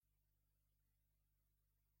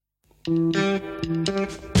The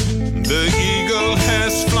eagle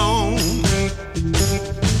has flown.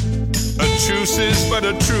 A truce is but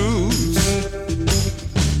a truce.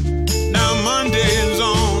 Now Monday is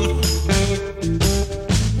on.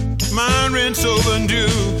 My rent's overdue.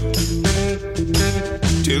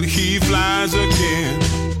 Till he flies again.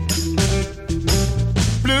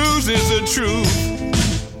 Blues is the truth.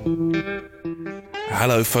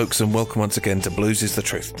 Hello folks, and welcome once again to Blues is the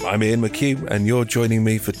Truth. I'm Ian McHugh, and you're joining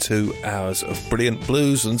me for 2 hours of brilliant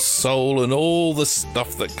blues and soul and all the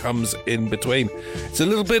stuff that comes in between. It's a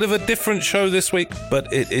little bit of a different show this week,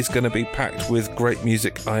 but it is going to be packed with great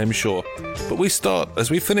music, I am sure. But we start, as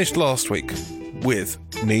we finished last week, with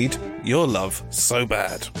Need Your Love So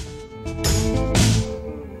Bad.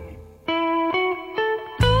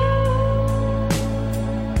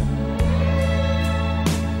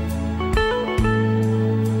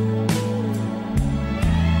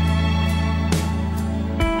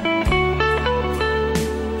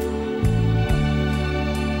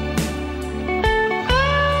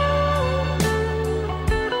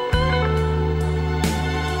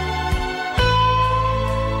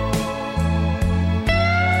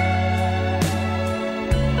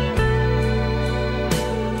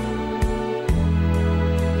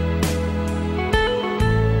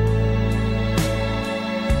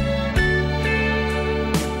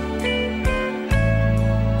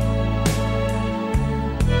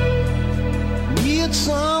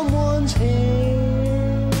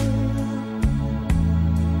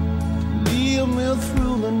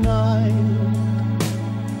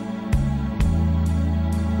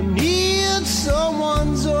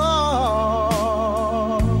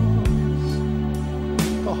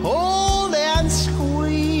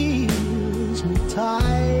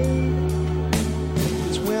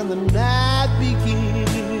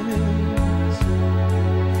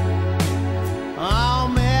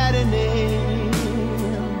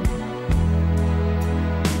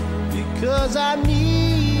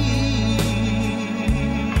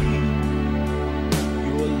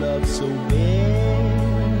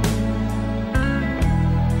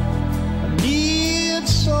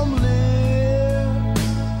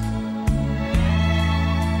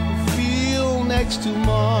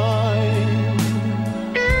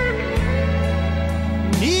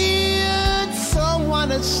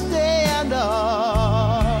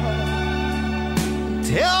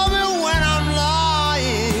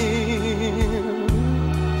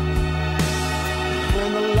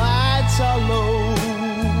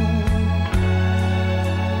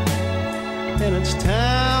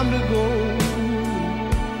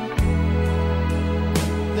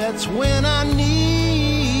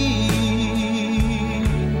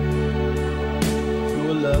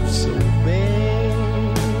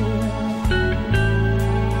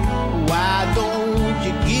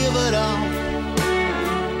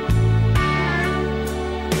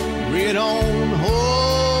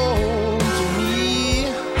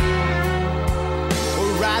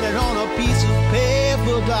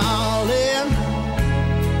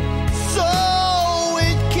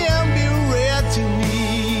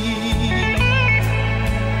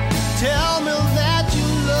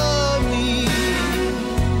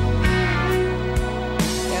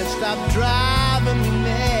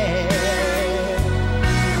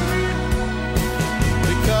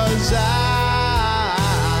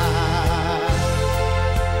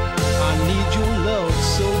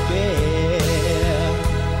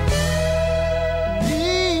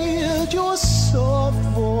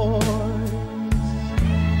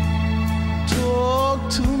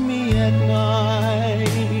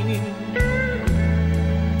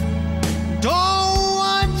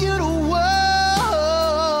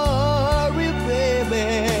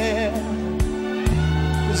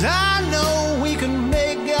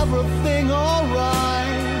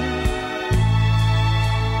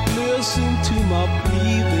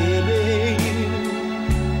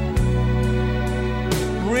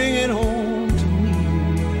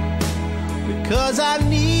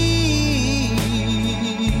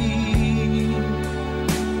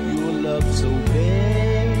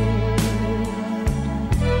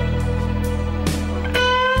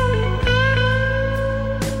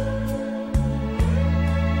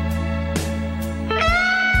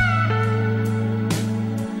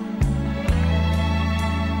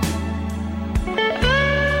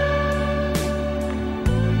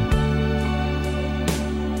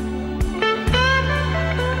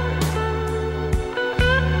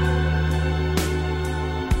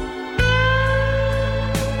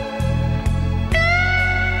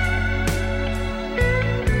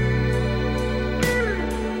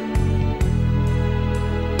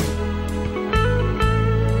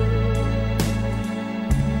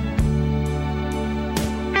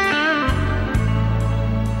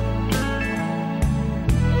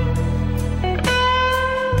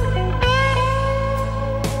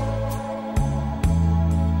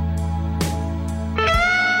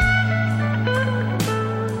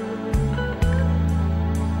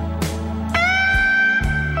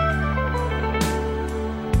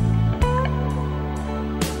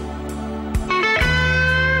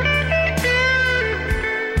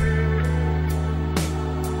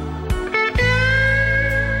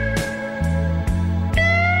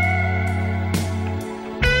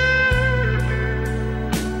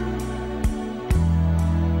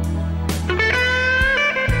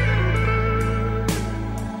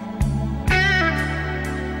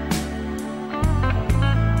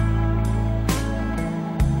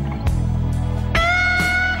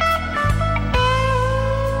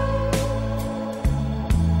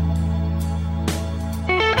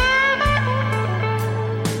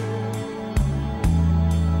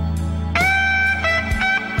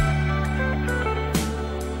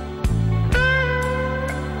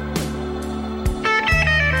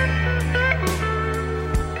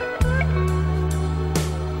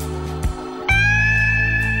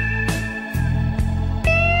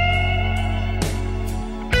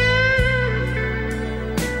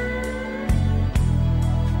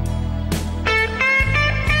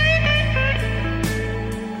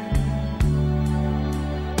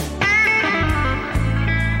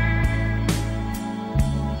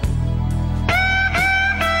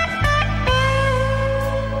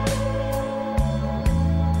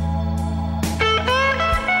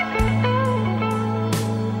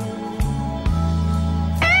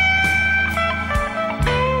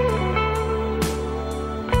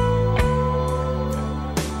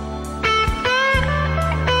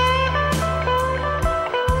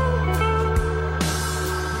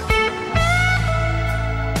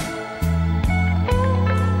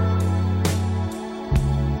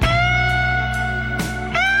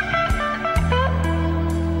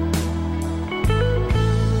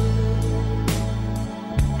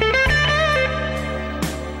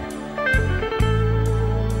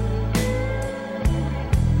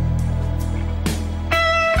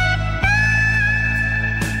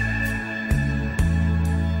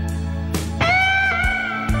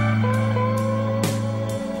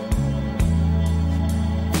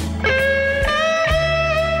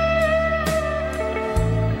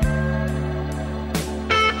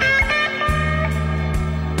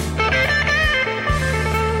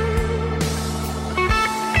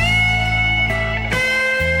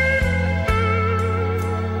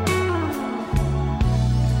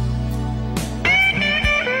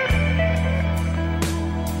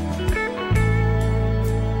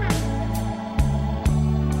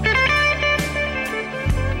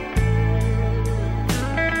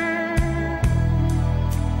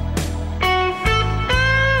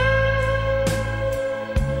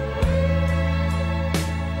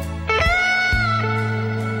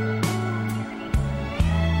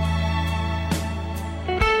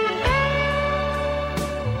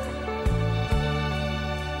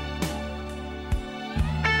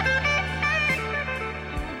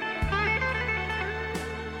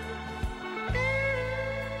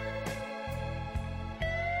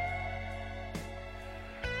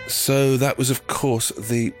 So that was, of course,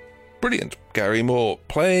 the brilliant Gary Moore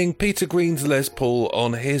playing Peter Green's Les Paul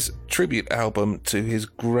on his tribute album to his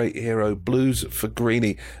great hero Blues for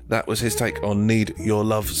Greenie. That was his take on Need Your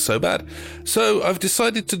Love So Bad. So I've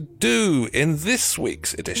decided to do, in this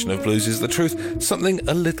week's edition of Blues is the Truth, something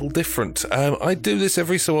a little different. I do this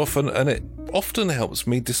every so often, and it often helps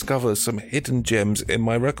me discover some hidden gems in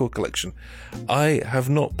my record collection. I have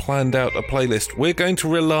not planned out a playlist. We're going to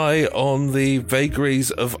rely on the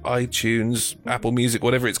vagaries of iTunes, Apple Music,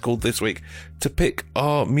 whatever it's called this week, to pick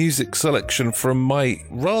our music selection from my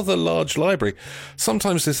rather large library.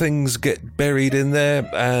 Sometimes the things get buried in there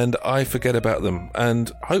and I forget about them,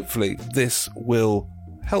 and hopefully this will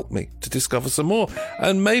help me to discover some more,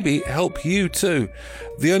 and maybe help you too.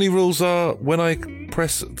 The only rules are, when I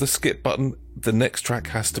press the skip button, the next track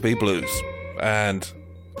has to be blues. And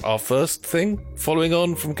our first thing, following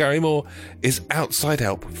on from Gary Moore, is Outside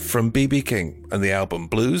Help from B.B. King and the album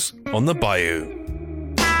Blues on the Bayou.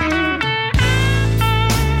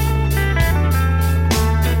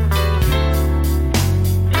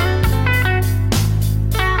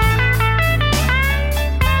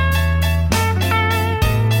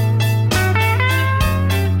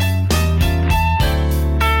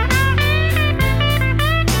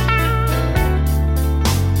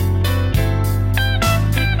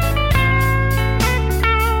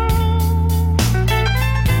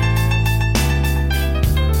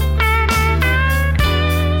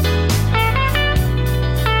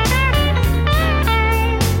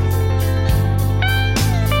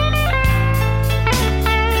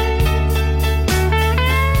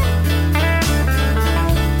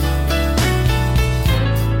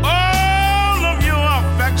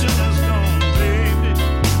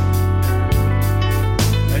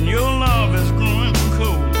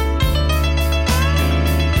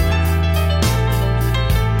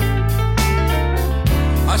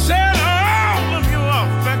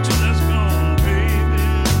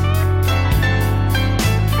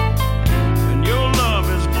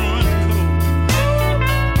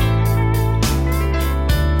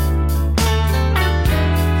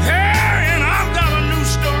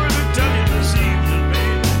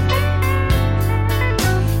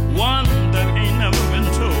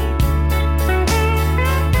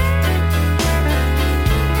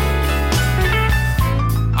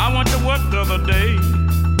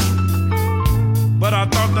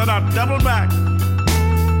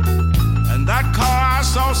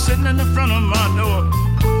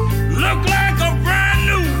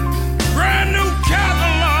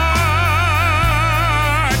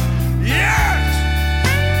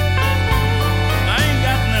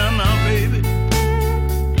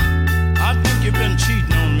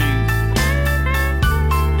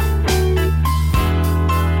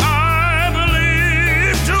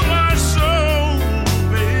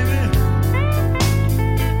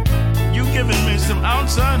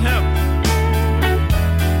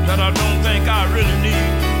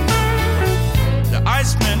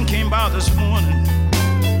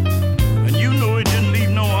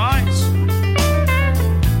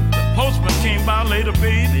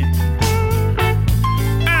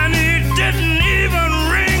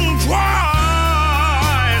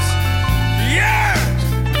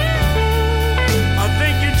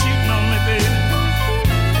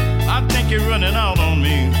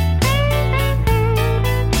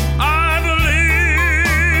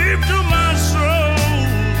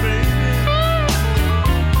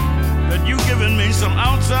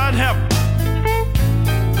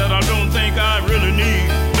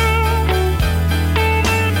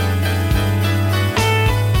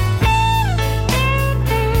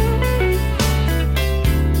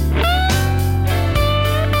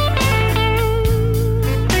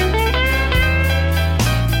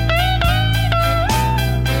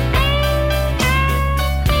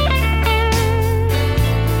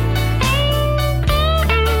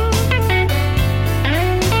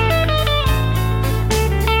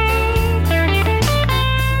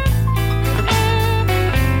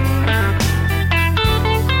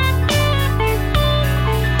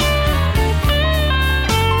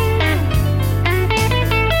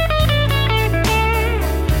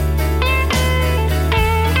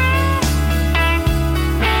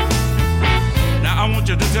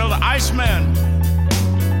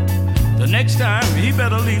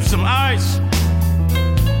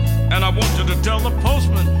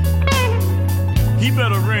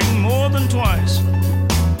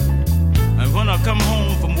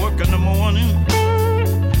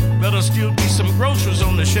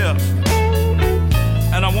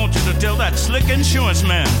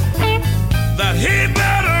 That he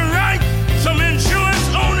better write some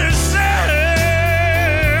insurance on himself.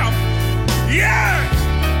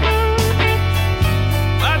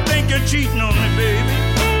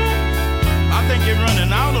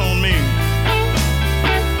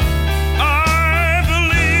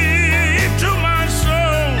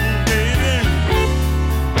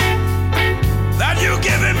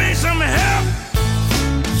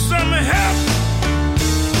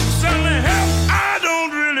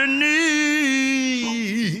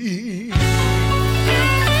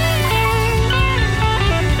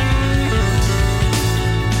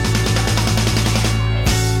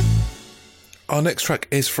 Our next track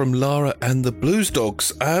is from Lara and the Blues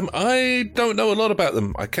Dogs. I don't know a lot about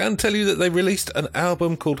them. I can tell you that they released an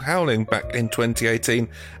album called Howling back in 2018,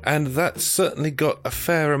 and that certainly got a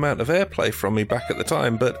fair amount of airplay from me back at the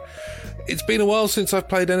time, but it's been a while since I've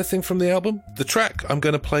played anything from the album. The track I'm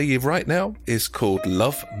going to play you right now is called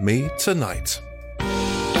Love Me Tonight.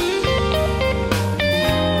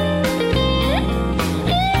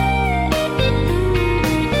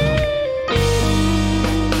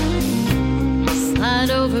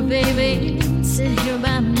 Over, baby, sit here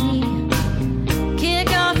by me.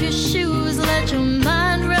 Kick off your shoes, let your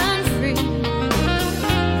mind run free.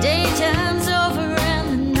 Daytime's over and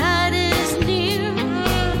the night is near.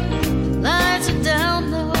 Lights are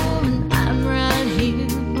down low and I'm right here.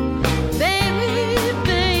 Baby,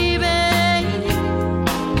 baby,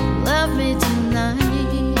 love me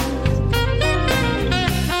tonight.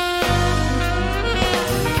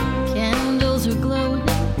 Candles are glowing,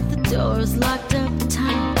 the door's locked up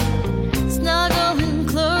tight. Snuggle and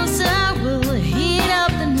close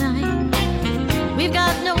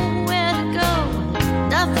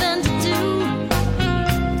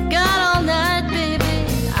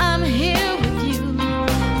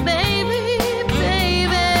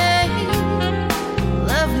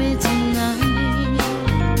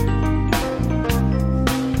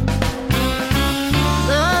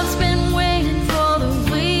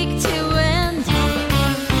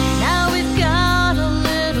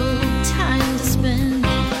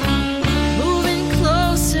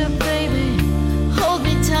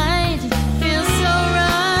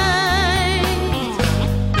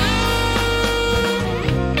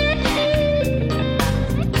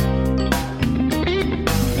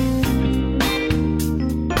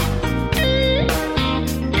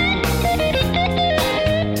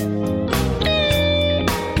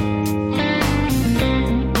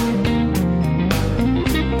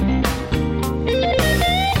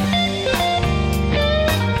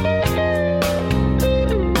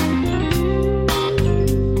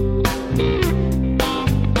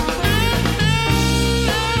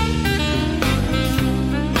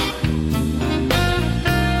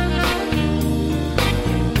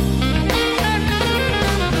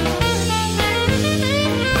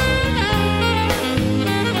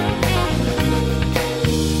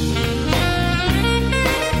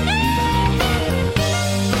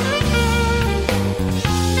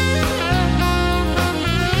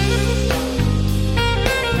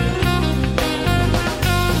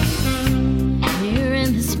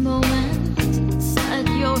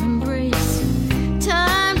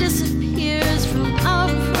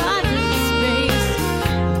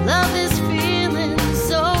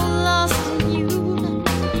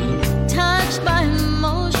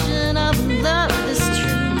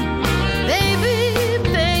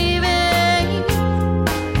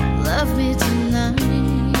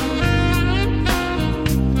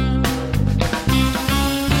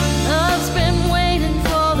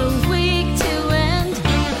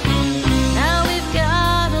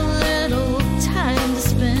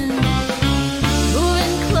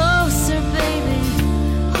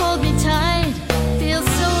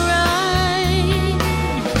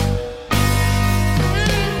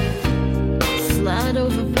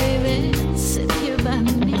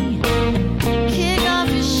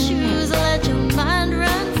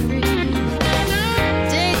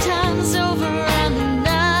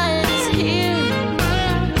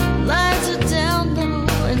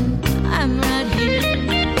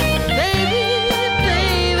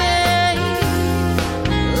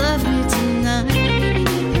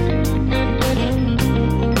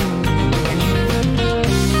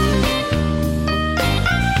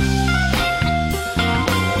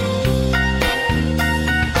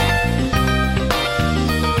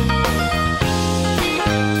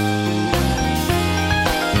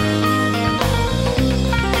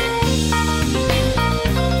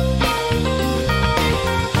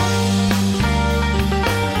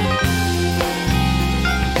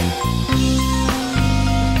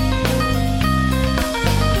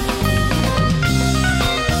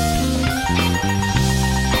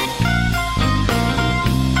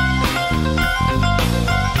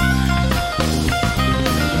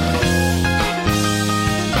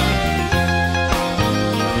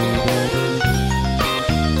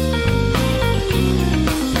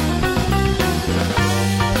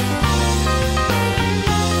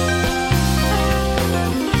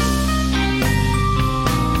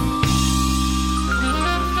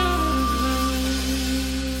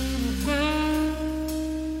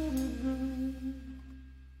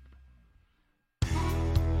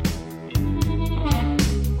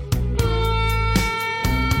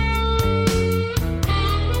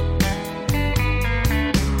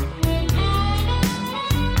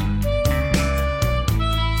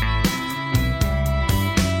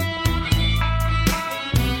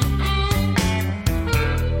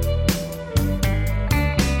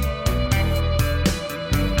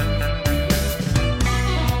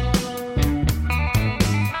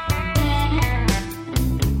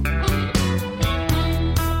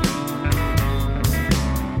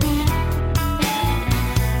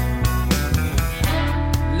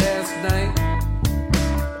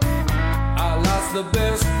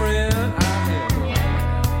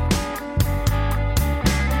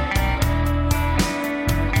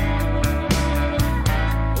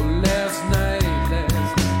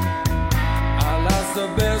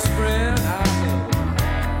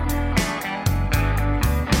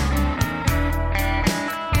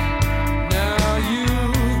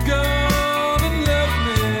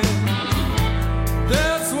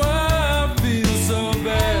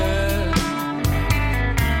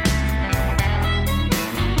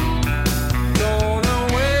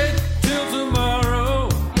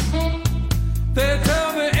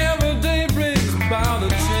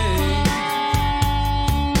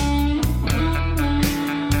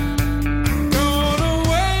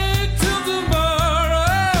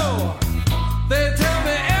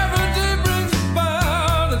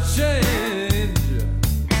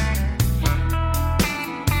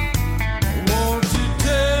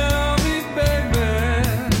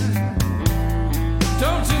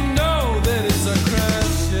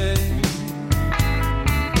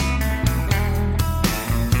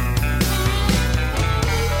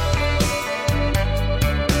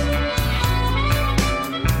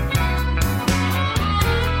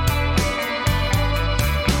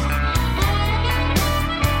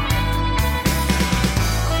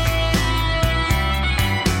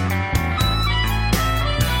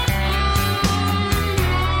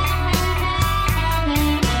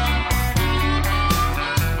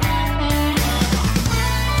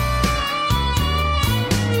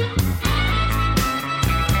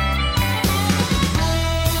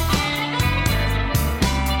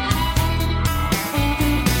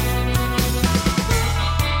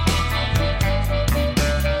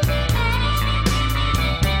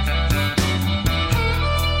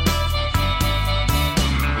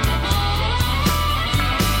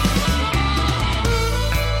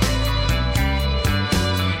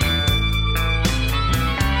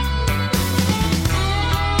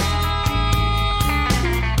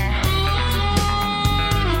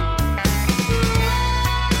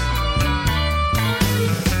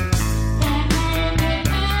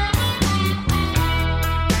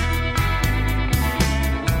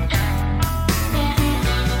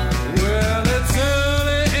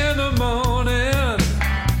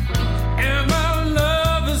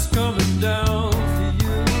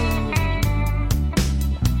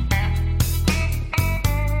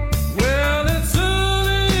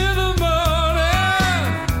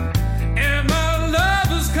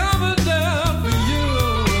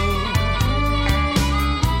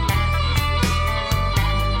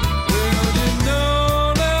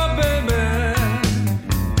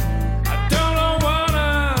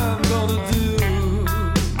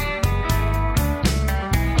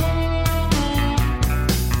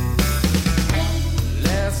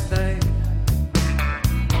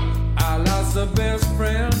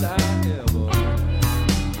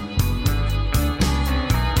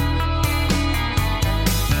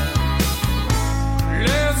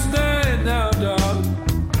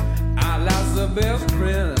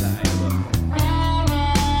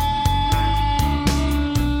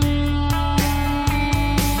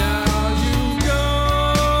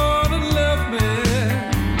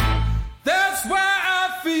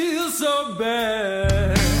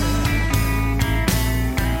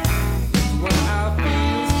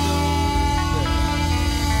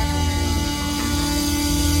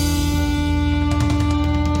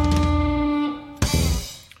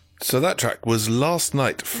So that track was Last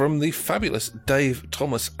Night from the fabulous Dave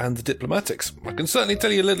Thomas and the Diplomatics. I can certainly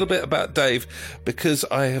tell you a little bit about Dave because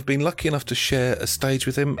I have been lucky enough to share a stage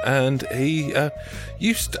with him, and he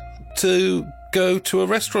used to go to a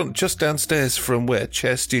restaurant just downstairs from where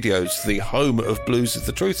Chair Studios, the home of Blues is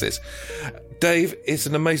the Truth, is. Dave is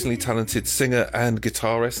an amazingly talented singer and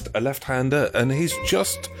guitarist, a left-hander, and he's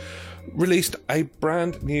just released a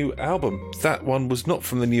brand new album. That one was not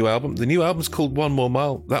from the new album. The new album's called One More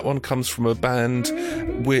Mile. That one comes from a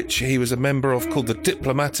band which he was a member of called the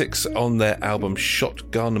Diplomatics on their album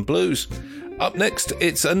Shotgun Blues. Up next,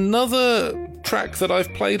 it's another track that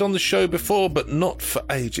I've played on the show before, but not for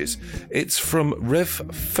ages. It's from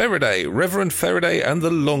Reverend Faraday and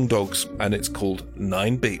the Long Dogs, and it's called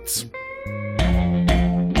 9 Beats.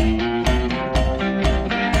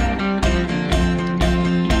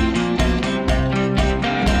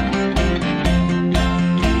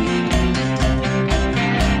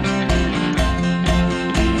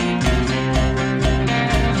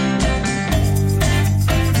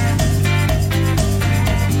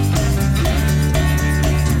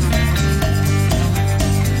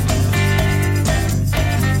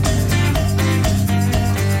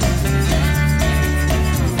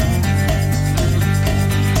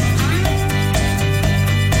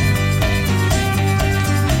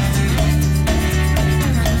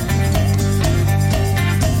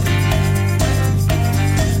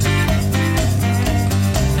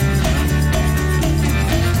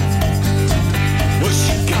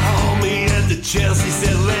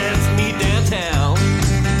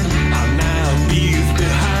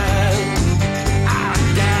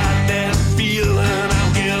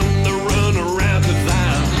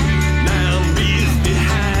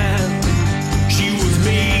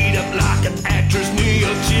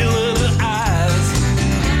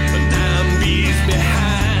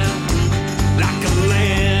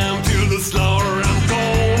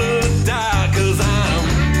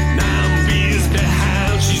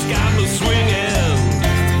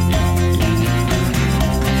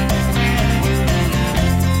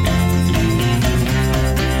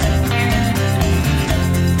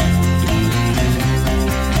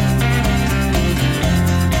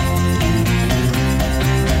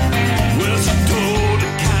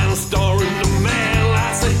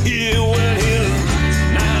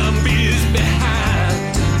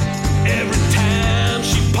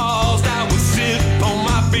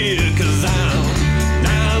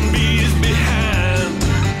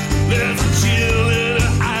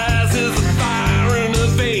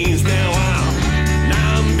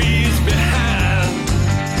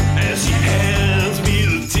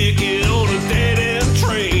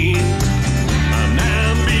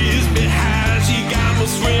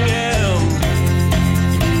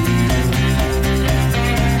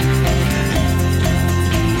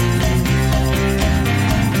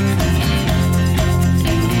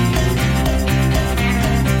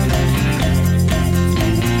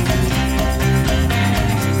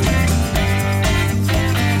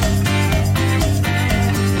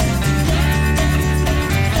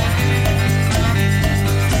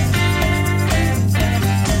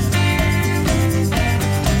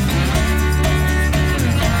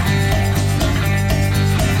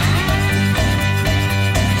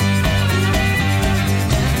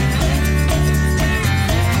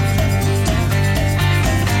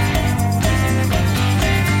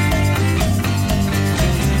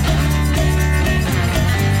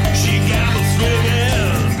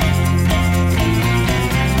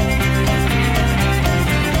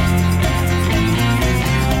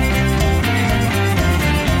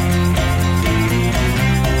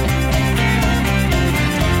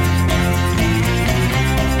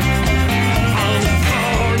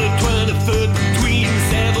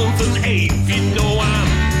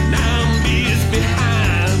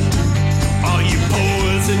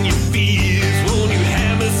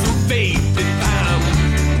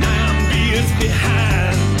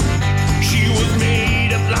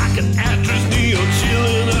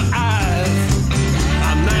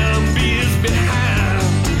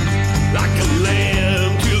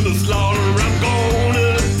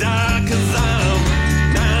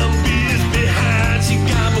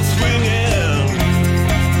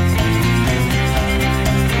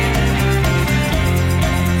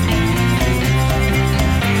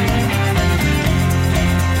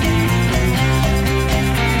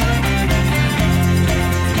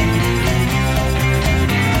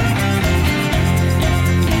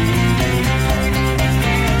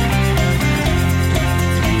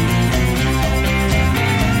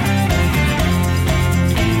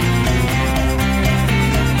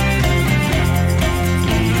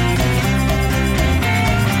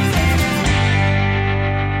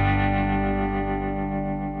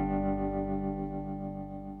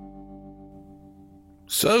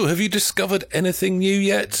 So, have you discovered anything new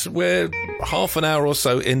yet? We're half an hour or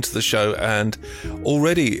so into the show, and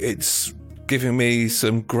already it's giving me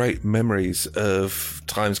some great memories of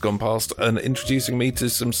times gone past and introducing me to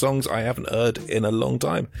some songs I haven't heard in a long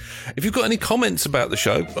time. If you've got any comments about the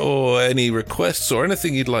show or any requests or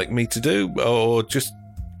anything you'd like me to do, or just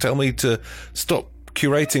tell me to stop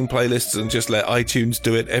curating playlists and just let iTunes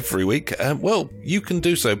do it every week, well, you can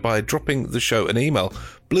do so by dropping the show an email.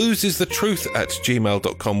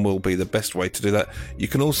 bluesisthetruth@gmail.com will be the best way to do that. You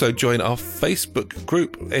can also join our Facebook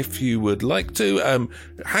group if you would like to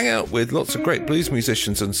hang out with lots of great blues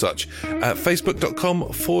musicians and such at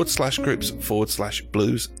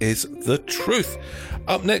facebook.com/groups/blues is the truth.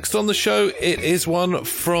 Up next on the show, it is one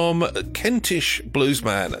from Kentish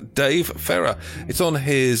bluesman Dave Ferrer. It's on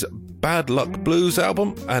his Bad Luck Blues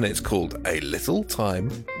album, and it's called A Little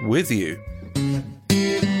Time With You.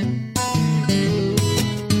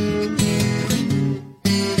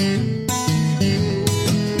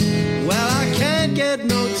 Well, I can't get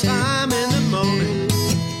no time in the morning.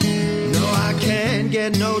 No, I can't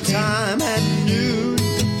get no time at noon.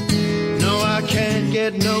 No, I can't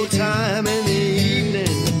get no time in the evening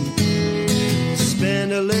to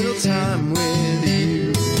spend a little time with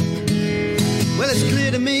you. Well, it's clear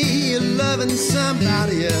to me you're loving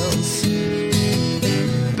somebody else.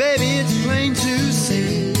 Baby, it's plain to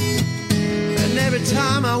see. And every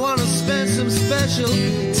time I want to spend some special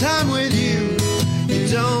time with you, you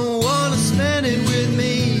don't want to spend it with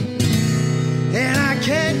me. And I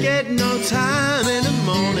can't get no time in the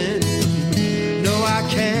morning. No, I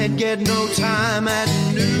can't get no time at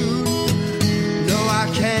noon. No, I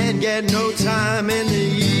can't get no time in the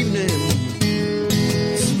evening.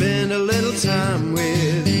 Spend a little time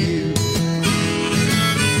with you.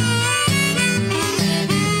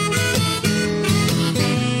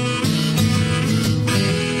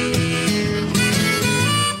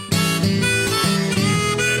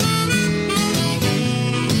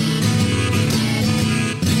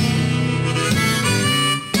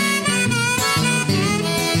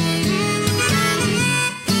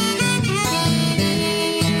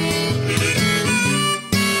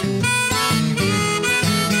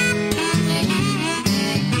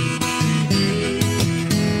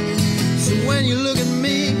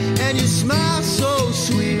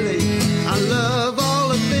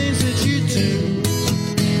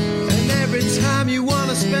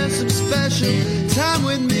 Spend some special time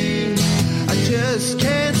with me. I just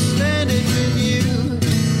can't stand it with you.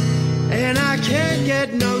 And I can't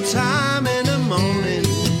get no time in the morning.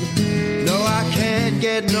 No, I can't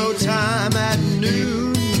get no time at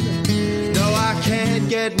noon. No, I can't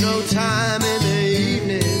get no time in the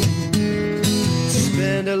evening.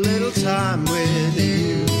 Spend a little time with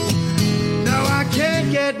you. No, I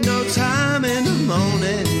can't get no time in the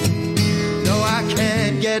morning. No, I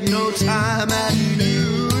can't get no time at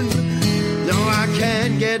noon. No, I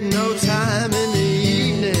can't get no time in the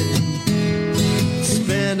evening.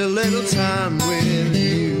 Spend a little time with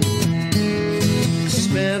you.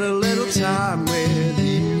 Spend a little time with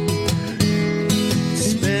you.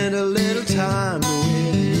 Spend a little time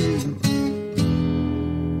with you.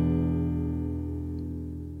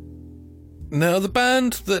 Now, the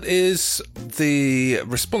band that is the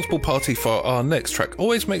responsible party for our next track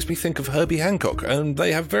always makes me think of Herbie Hancock, and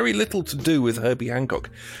they have very little to do with Herbie Hancock.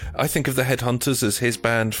 I think of the Headhunters as his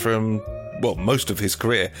band from, well, most of his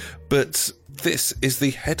career, but this is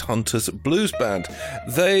the Headhunters Blues Band.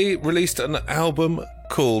 They released an album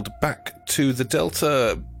called Back to the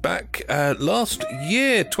Delta back last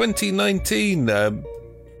year, 2019, about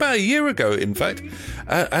a year ago, in fact,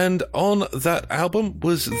 and on that album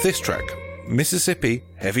was this track, Mississippi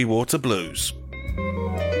Heavy Water Blues.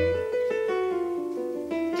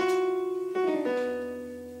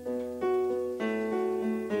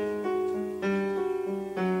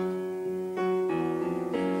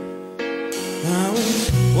 I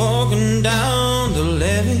was walking down the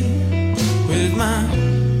levee with my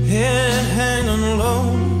head hanging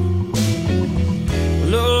low,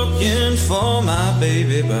 looking for my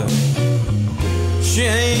baby, but she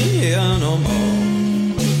ain't here no more.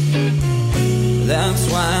 That's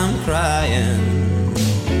why I'm crying.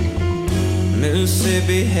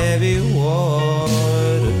 Mississippi heavy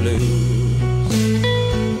water blues.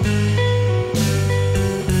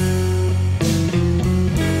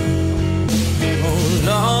 Oh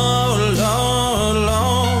Lord, Lord,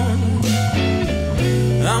 Lord,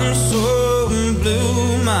 I'm so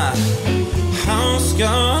blue. My house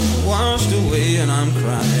got washed away and I'm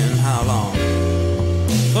crying. How long?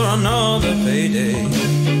 For another payday.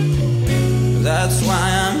 That's why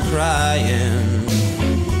I'm crying.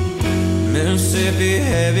 Mississippi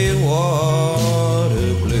heavy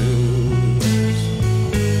water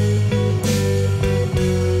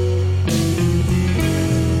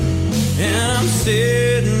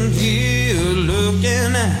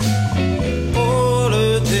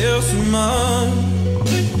mud.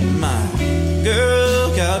 My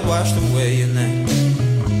girl got washed away in that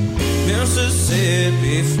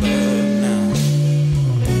Mississippi flood. Now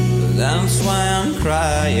that's why I'm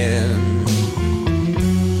crying.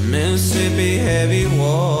 Mississippi heavy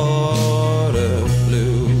water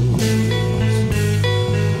blues.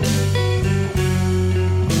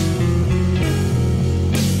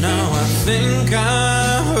 Now I think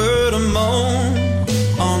I heard a moan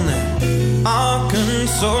on that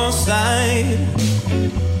Arkansas side,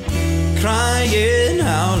 crying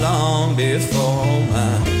how long before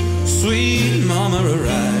my sweet mama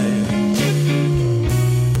arrived.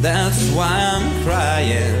 That's why I'm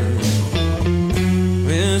crying.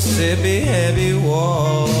 Mississippi heavy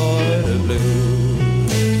water blues.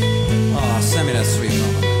 Oh, send me that sweet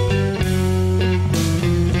mama.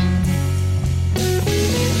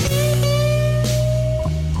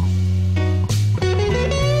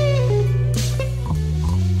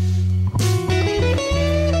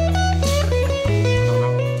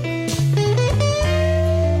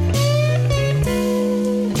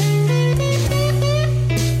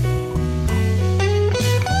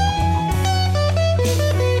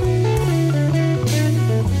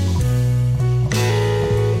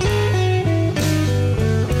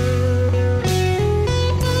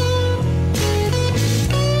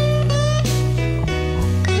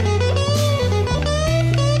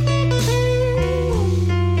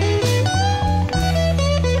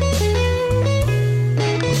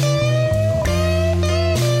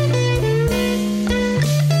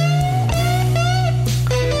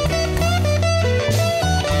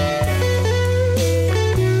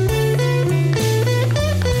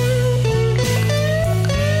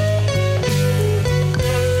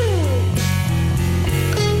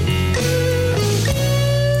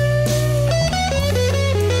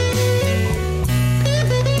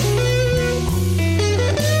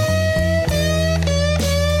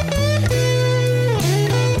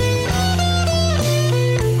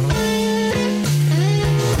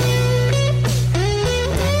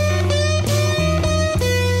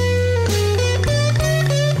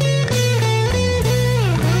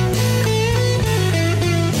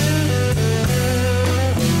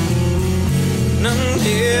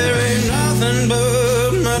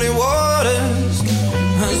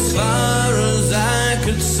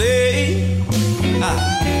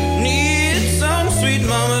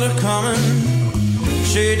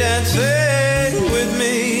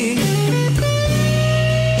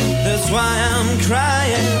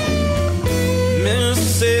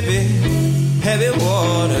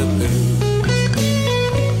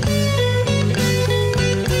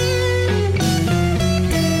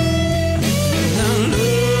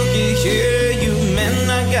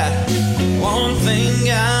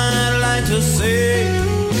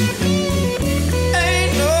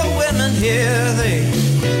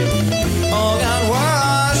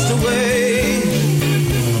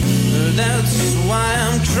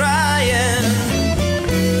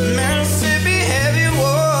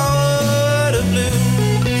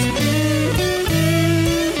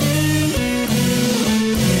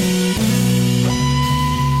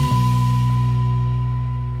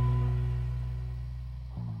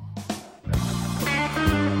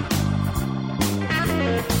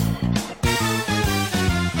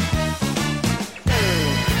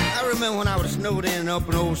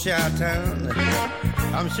 Chi-town.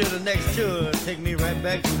 I'm sure the next tour will take me right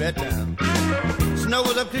back to that town. Snow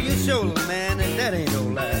was up to your shoulder, man, and that ain't no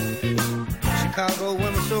lie. Chicago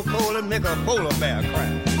women so cold it make a polar bear cry.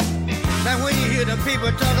 Now when you hear the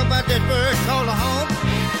people talk about that bird called a hawk,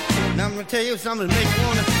 now I'm gonna tell you something that makes you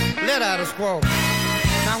wanna let out a squawk.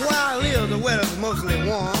 Now where I live, the weather's mostly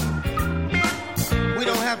warm. We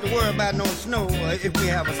don't have to worry about no snow if we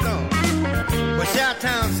have a storm. But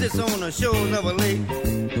Chi-town sits on the shores of a lake.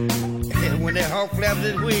 When that hawk flaps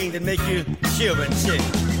his wings, it makes you shiver and shake.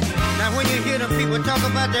 Now when you hear them people talk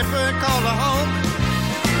about that bird called a hawk,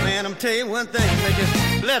 man, I'm tell you one thing, they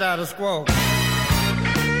just let out a squawk.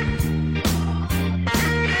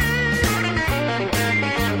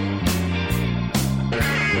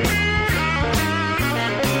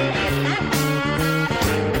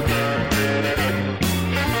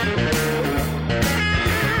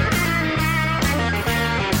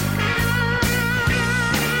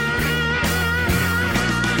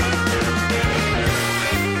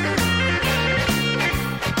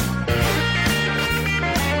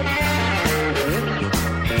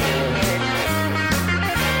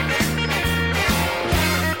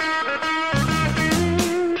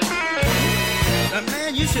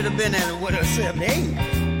 Should have been at what, 78.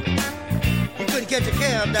 You couldn't catch a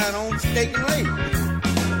cab down on State and Lake.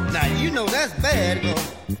 Now you know that's bad,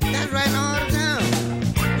 cause That's right all the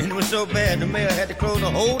time. And it was so bad the mayor had to close the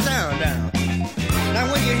whole town down.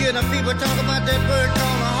 Now when you hear the people talk about that bird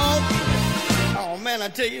called a hawk, oh man, I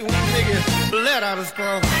tell you, one nigga let out a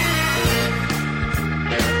squawk.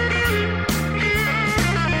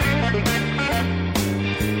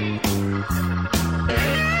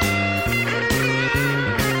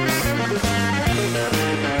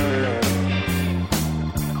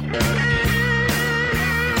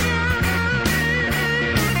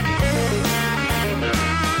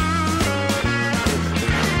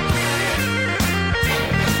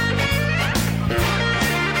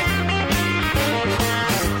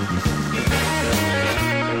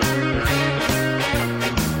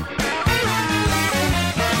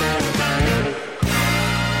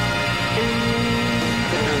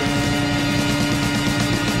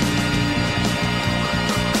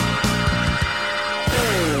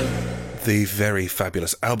 The very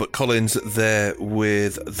fabulous Albert Collins there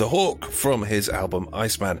with The Hawk from his album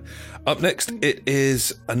Iceman. Up next, it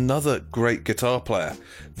is another great guitar player.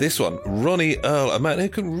 This one, Ronnie Earl, a man who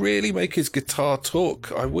can really make his guitar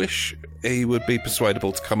talk. I wish he would be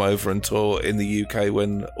persuadable to come over and tour in the UK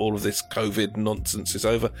when all of this COVID nonsense is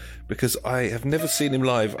over, because I have never seen him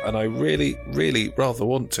live and I really, really rather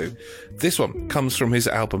want to. This one comes from his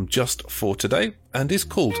album Just For Today and is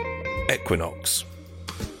called Equinox.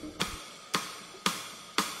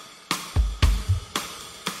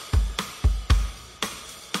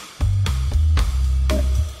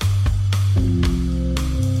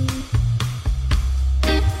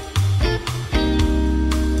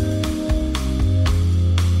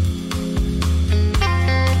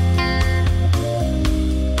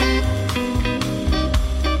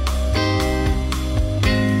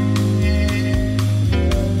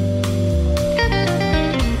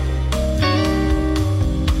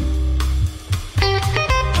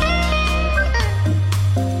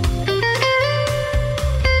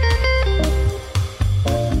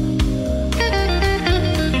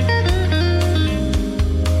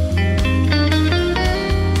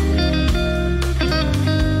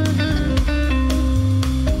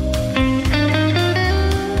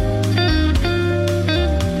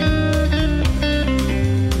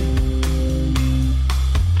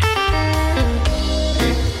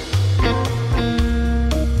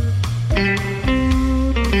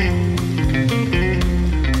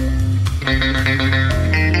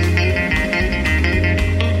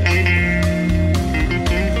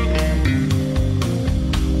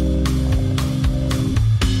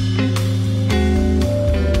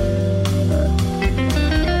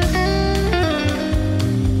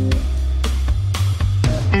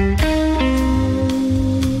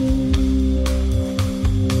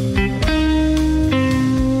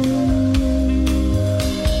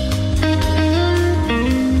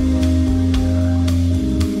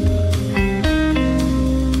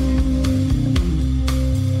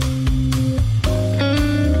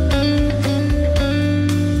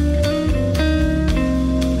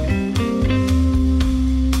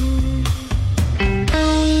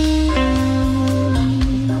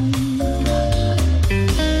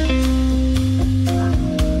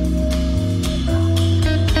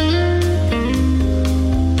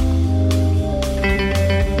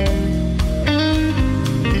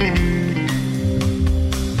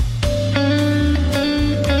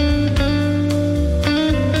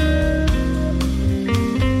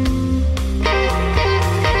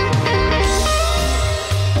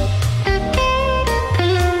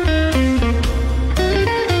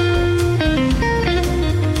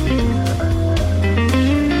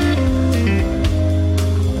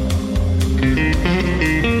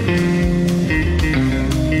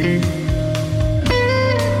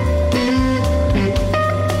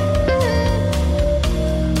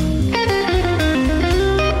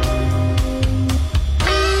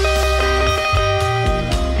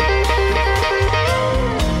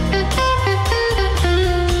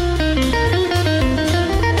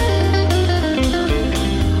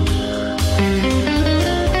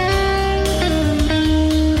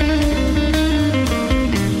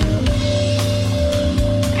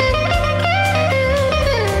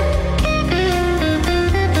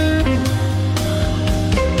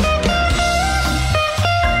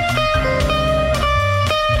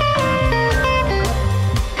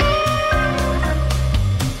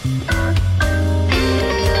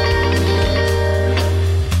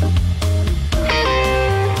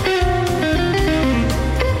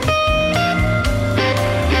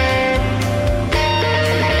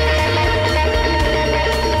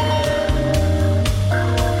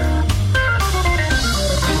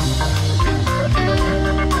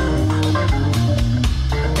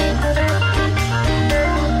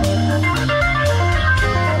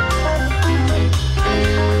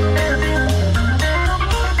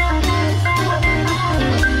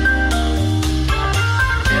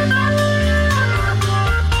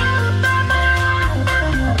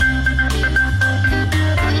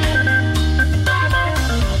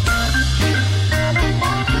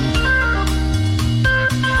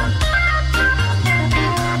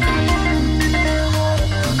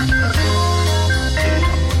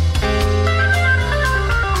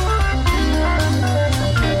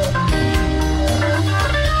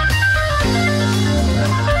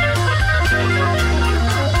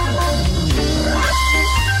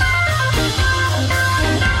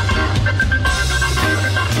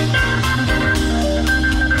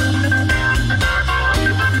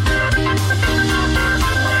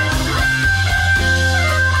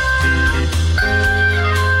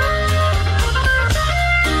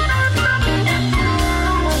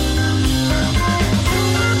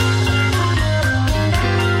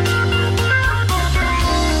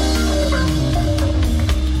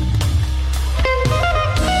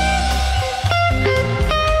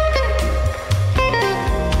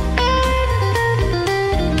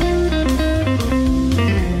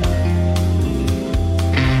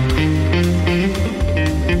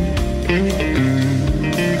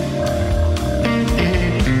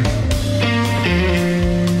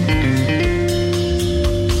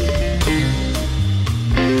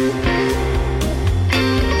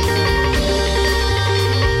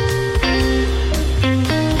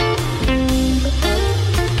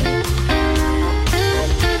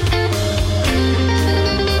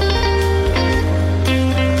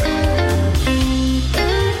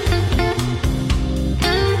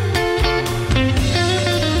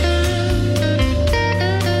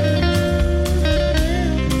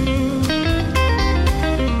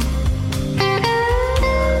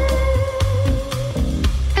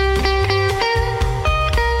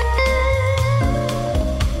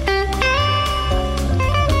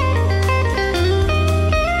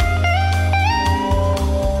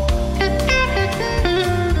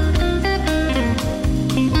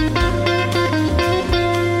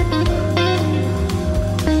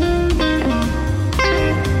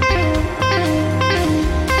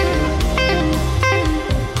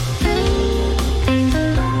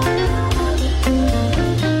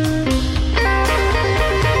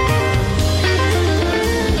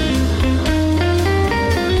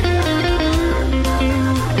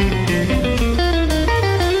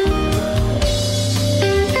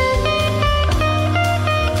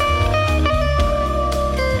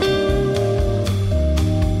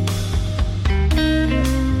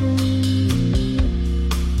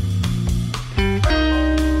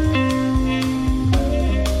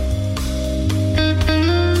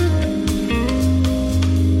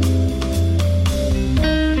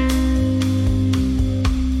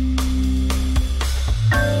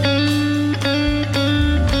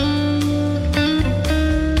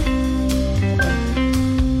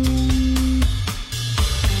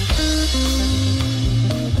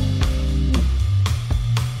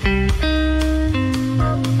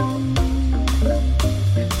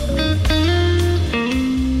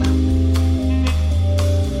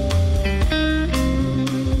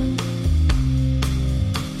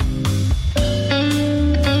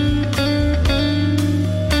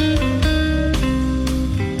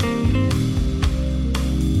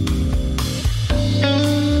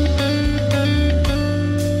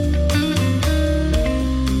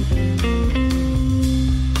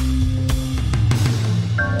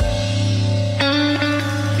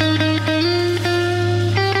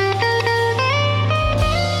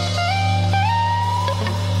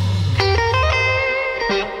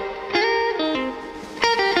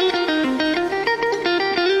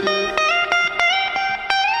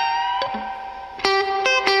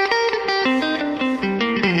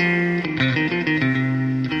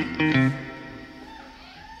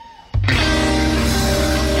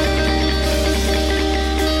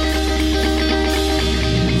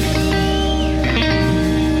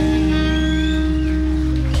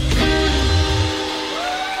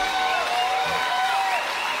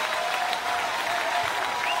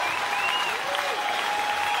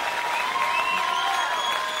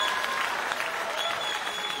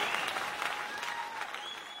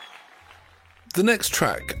 The next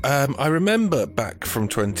track, I remember back from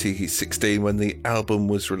 2016 when the album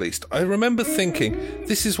was released. I remember thinking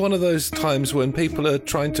this is one of those times when people are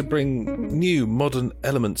trying to bring new modern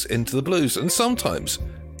elements into the blues, and sometimes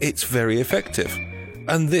it's very effective.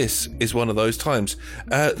 And this is one of those times.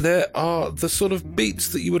 There are the sort of beats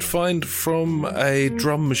that you would find from a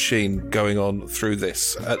drum machine going on through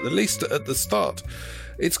this, at least at the start.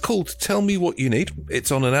 It's called Tell Me What You Need.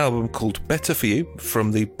 It's on an album called Better For You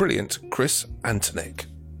from the brilliant Chris Antonik.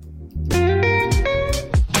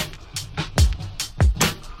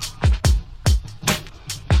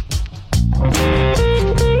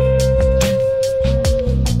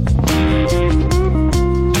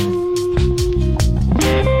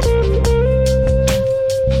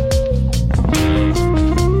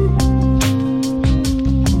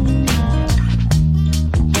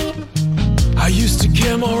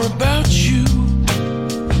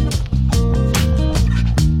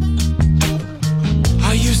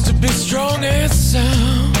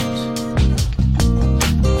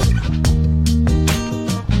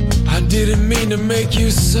 To make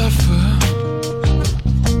you suffer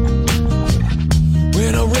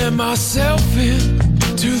when I ran myself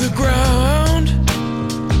into the ground.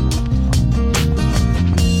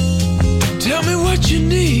 Tell me what you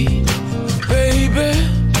need, baby.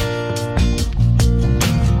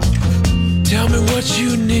 Tell me what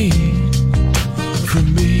you need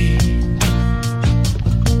from me.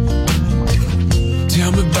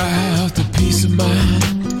 Tell me about the peace of mind,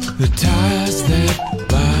 the ties that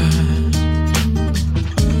bind,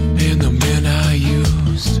 and the men I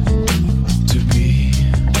used to be.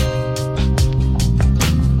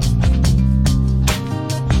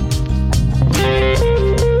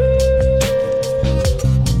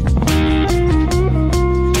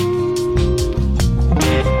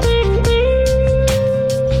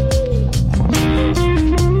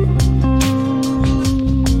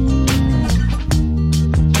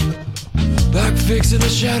 face in a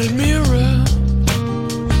shattered mirror.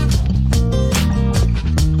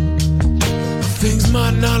 Things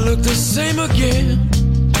might not look the same again,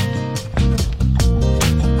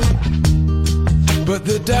 but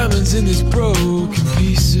the diamonds in these broken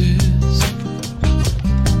pieces,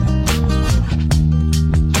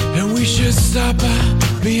 and we should stop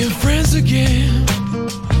by being friends again.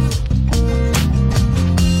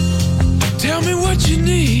 Tell me what you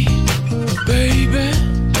need, baby.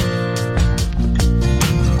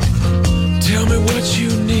 Tell me what you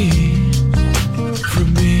need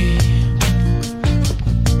from me.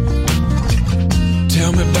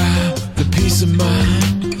 Tell me about the peace of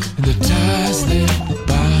mind and the ties that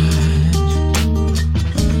bind,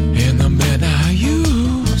 and the man I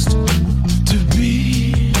used to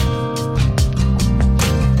be.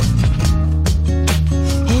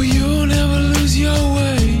 Oh, you'll never lose your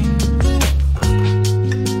way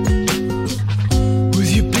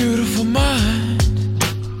with your beautiful mind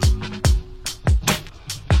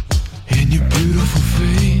and your beautiful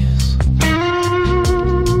face.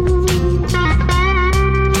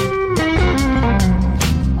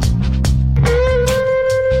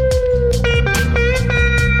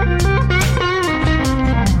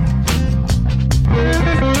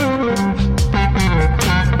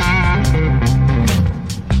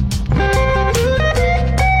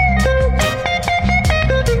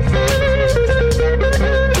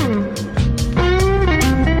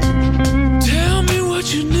 Tell me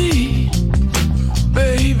what you need,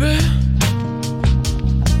 baby.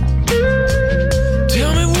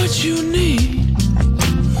 Tell me what you need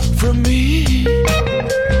from me.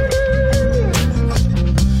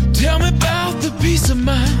 Tell me about the peace of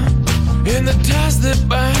mind and the ties that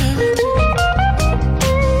bind,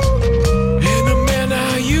 and the man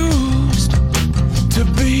I used to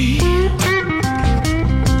be.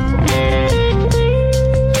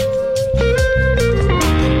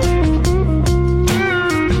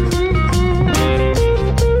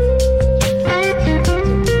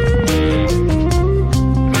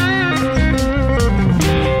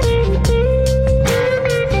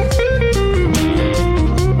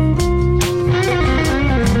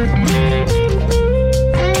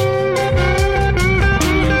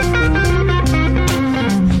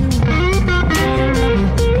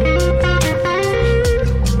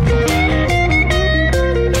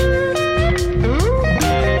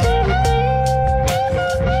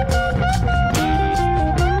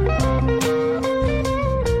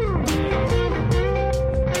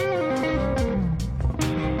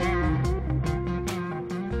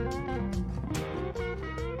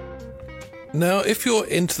 Now, if you're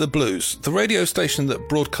into the blues, the radio station that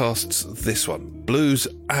broadcasts this one, Blues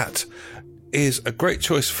At, is a great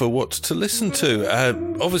choice for what to listen to.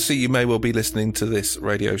 Obviously, you may well be listening to this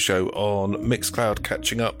radio show on Mixcloud,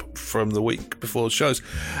 catching up from the week before the shows.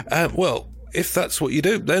 Well, if that's what you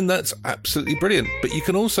do, then that's absolutely brilliant. But you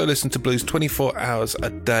can also listen to blues 24 hours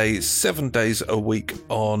a day, 7 days a week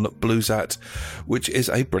on Blues At, which is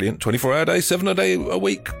a brilliant 24-hour day, 7 day a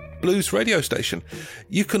week blues radio station.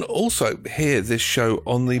 You can also hear this show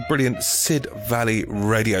on the brilliant Sid Valley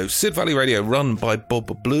Radio. Sid Valley Radio, run by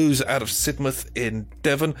Bob Blues out of Sidmouth in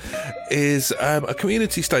Devon, is a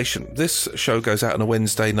community station. This show goes out on a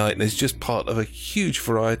Wednesday night and is just part of a huge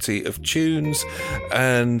variety of tunes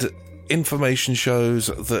and information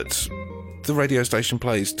shows that the radio station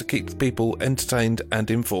plays to keep people entertained and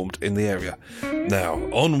informed in the area. Now,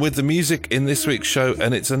 on with the music in this week's show,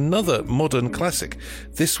 and it's another modern classic.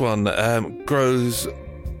 This one grows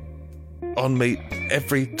on me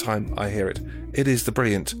every time I hear it. It is the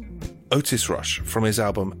brilliant Otis Rush from his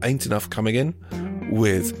album Ain't Enough coming in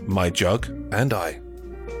with My Jug and I.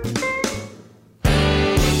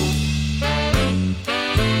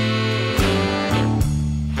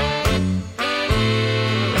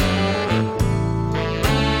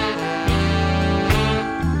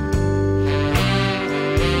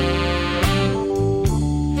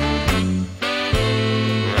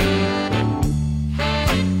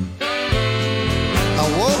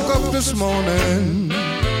 This morning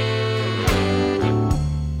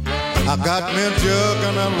I got me a jug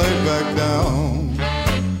and I laid back down.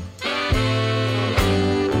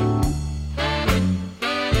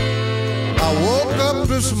 I woke up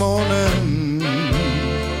this morning,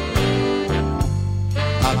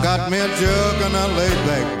 I got me a jug and I laid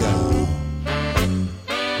back down.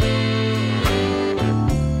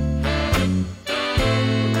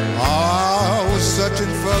 I was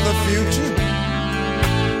searching for the future,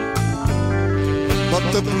 but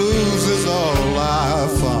the blues is all I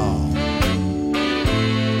found.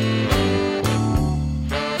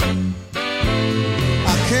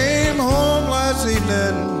 I came home last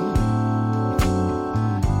evening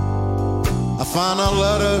found a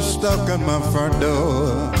letter stuck in my front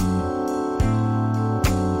door.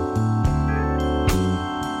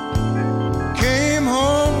 Came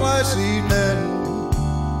home last evening.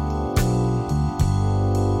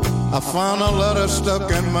 I found a letter stuck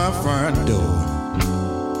in my front door.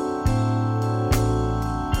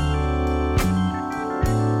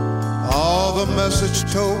 The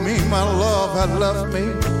message told me my love had left me,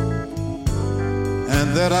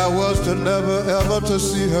 and that I was to never ever to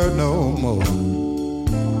see her no more.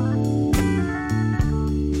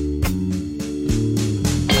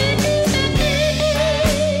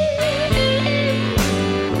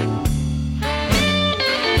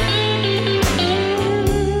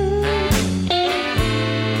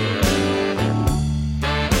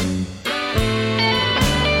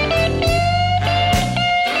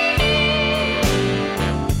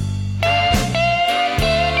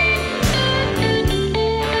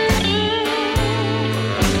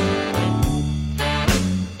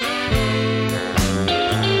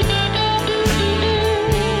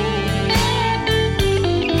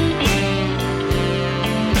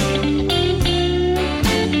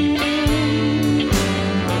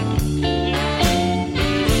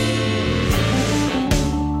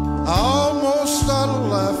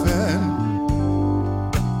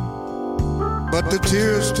 The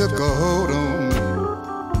tears took a hold on me.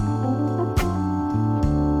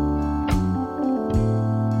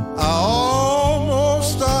 I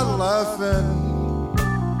almost started laughing,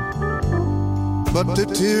 but the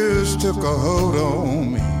tears took a hold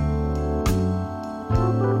on me.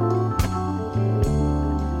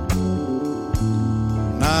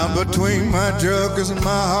 Now between my jugs and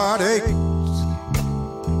my heartaches,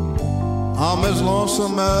 I'm as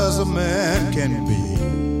lonesome as a man can be.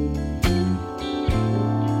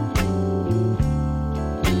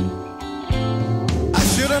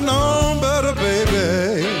 Should've known better,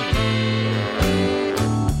 baby.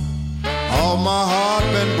 All my heart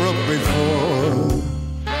been broke before.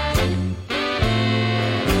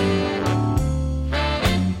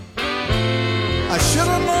 I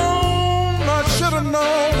should've known, I should've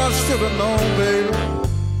known, I should've known, baby.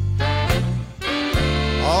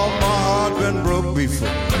 All my heart been broke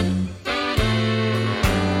before.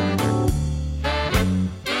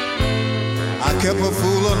 I kept a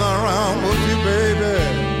fooling around with you, baby.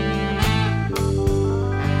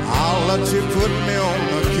 I'll let you put me on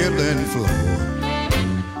the killing floor.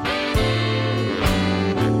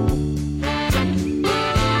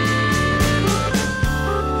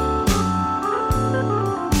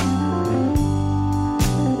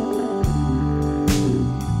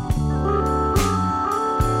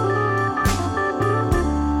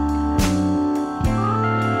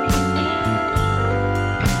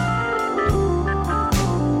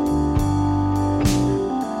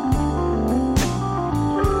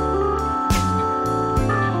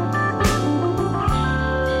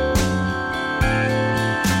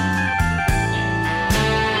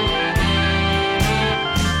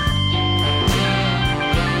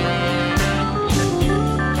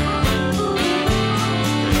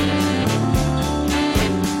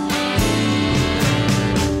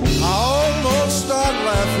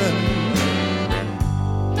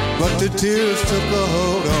 But the tears took a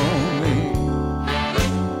hold on me.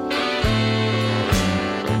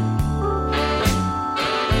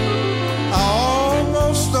 I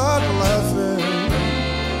almost started laughing,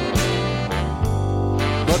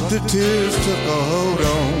 but the tears took a hold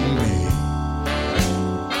on me.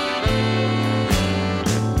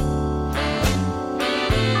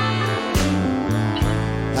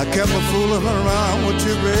 I kept a fooling around with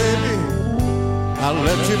you, baby. I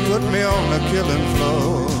let you put me on the killing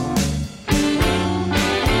floor.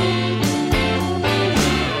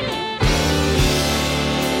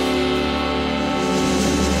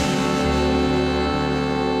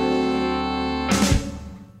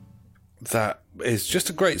 That is just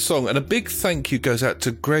a great song, and a big thank you goes out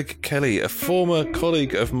to Greg Kelly, a former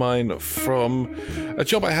colleague of mine from a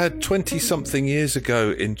job I had 20-something years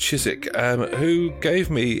ago in Chiswick, who gave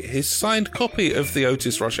me his signed copy of the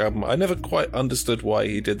Otis Rush album. I never quite understood why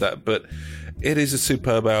he did that, but it is a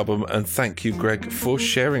superb album, and thank you, Greg, for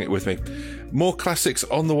sharing it with me. More classics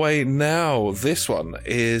on the way now. This one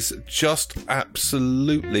is just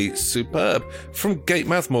absolutely superb. From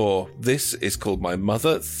Gatemouth Moor, this is called My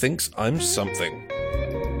Mother Thinks I'm Something.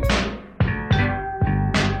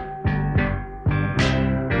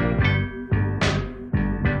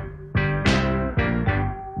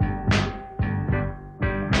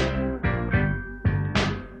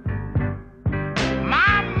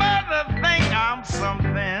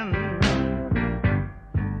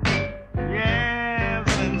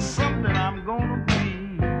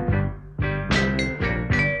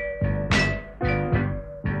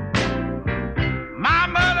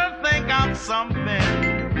 something,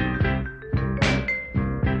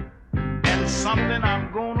 and something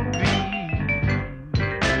I'm gonna be.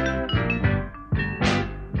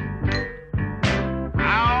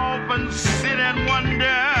 I often sit and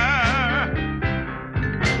wonder,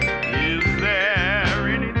 is there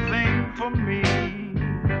anything for me?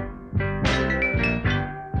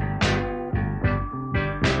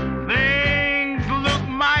 Things look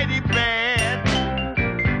mighty bad.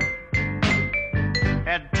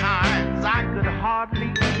 At times I could hardly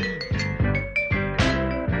eat.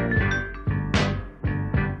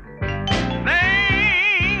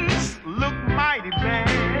 Things look mighty bad.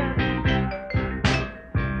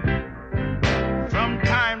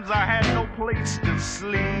 Sometimes I had no place to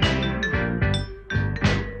sleep.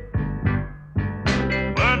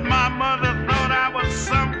 But my mother thought I was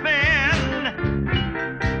something.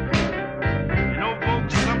 You know,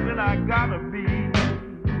 folks, something I gotta be.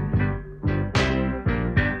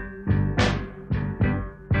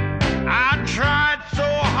 I tried so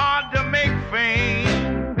hard to make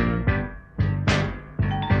fame,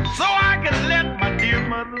 so I could let my dear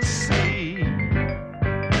mother see.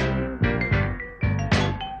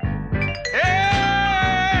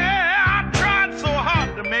 Yeah, I tried so hard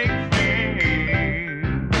to make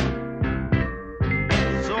fame,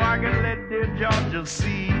 so I could let dear Georgia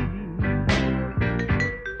see.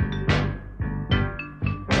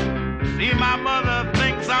 See, my mother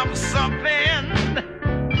thinks I'm something.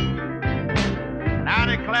 I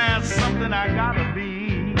declare something I gotta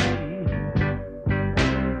be.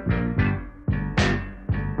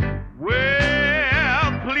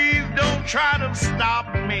 Well, please don't try to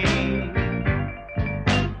stop me.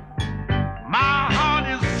 My heart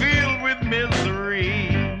is filled with misery.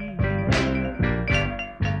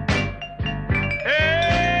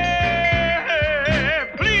 Hey,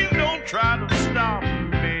 please don't try to stop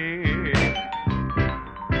me,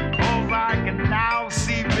 'cause I can now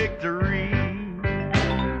see victory.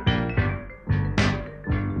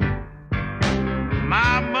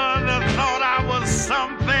 My mother thought I was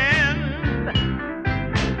something.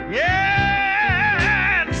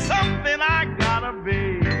 Yeah, it's something I gotta be.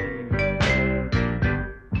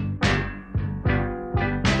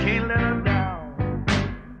 Can't let her down.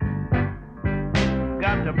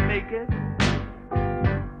 Got to make it.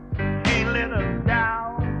 Can't let her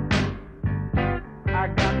down. I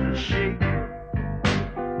got to shake it.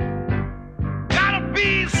 Gotta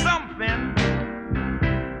be something.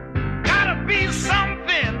 Gotta be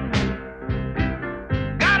something.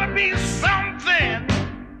 Gotta be something.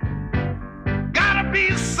 Gotta be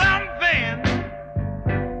something.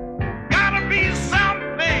 Gotta be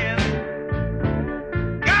something.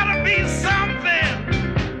 Gotta be something.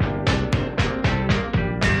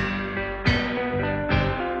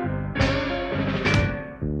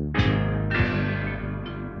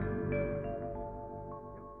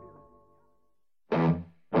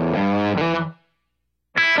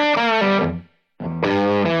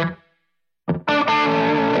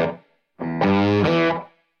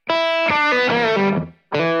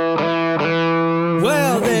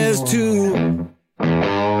 Well, there's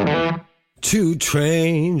two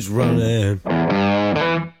trains running,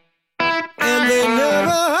 and they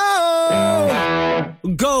never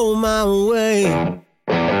go my way.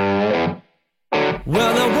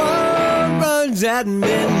 Well, the one runs at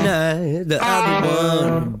midnight, the other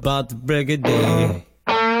one about the break of day.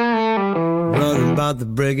 Running about the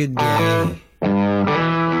break of day.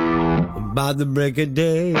 About the break of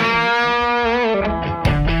day.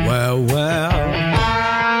 Well.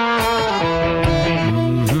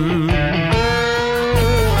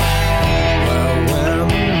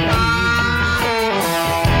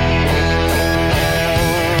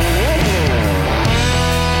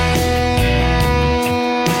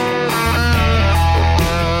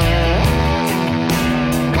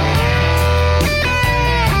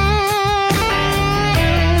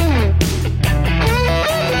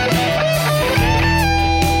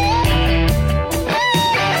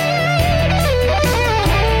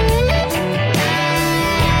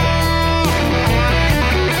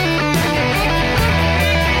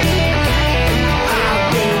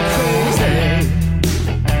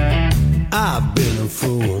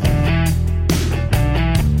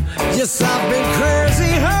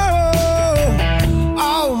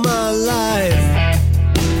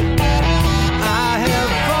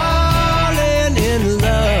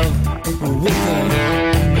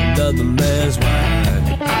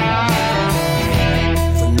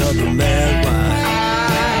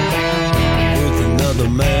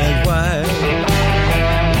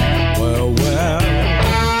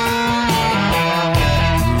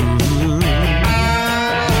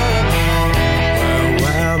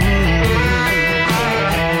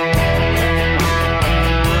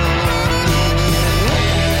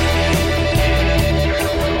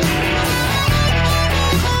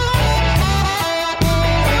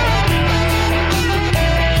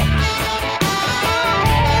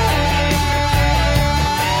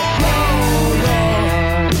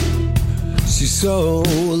 so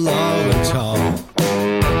long and tall,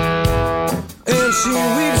 and she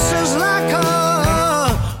weeps just like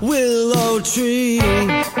a willow tree.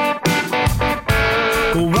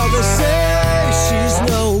 Well, they say she's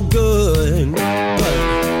no good,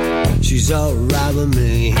 but she's alright with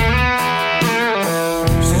me.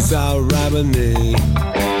 She's alright with me.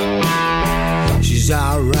 She's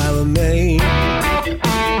alright with me.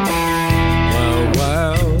 Well,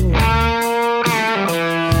 well,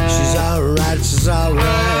 she's alright, she's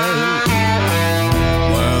alright.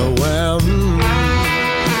 Well, well, she's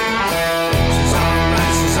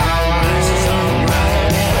alright, she's alright, she's alright.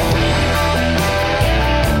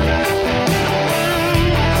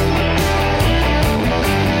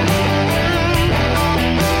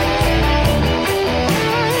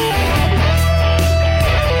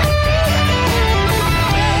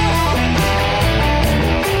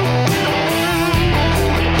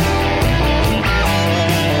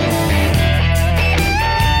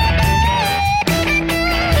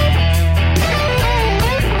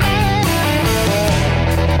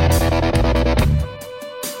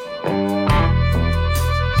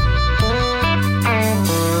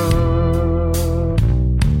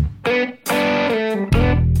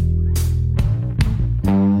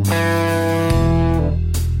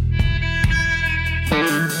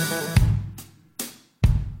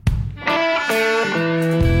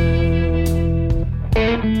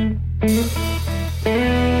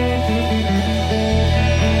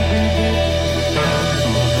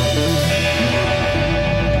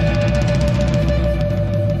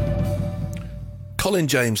 Colin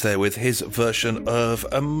James there with his version of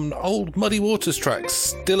an old Muddy Waters track,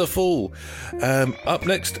 Still a Fool. Up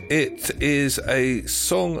next, it is a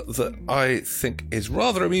song that I think is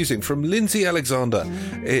rather amusing from Lindsay Alexander.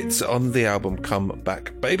 It's on the album Come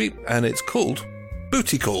Back Baby, and it's called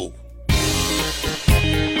Booty Call.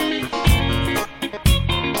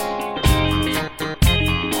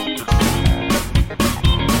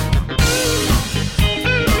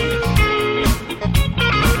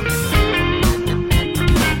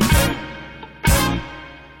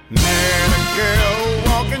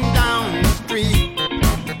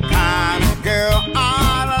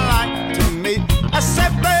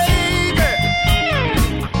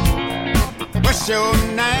 Your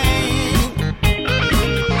name.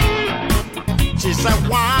 She said,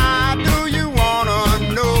 why do you wanna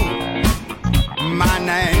know my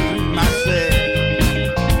name? I said,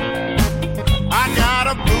 I got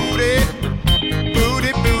a booty,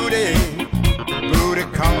 booty, booty, booty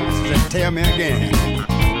call. She said, tell me again.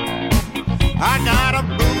 I got a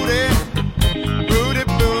booty, booty,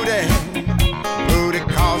 booty, booty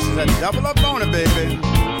call. She said, double up on it, baby.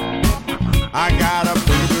 I got a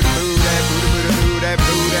booty, booty,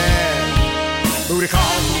 booty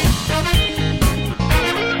call.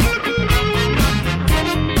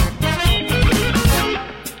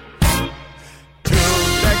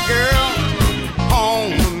 Took that girl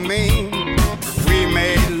home with me. We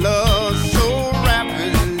made love so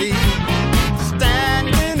rapidly,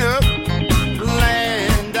 standing up,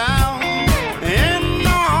 laying down. In the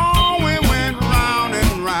hall we went round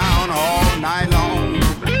and round all night long.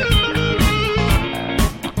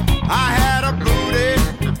 I had a booty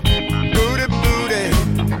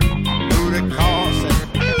call.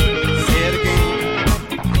 Say it again.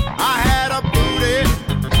 I had a booty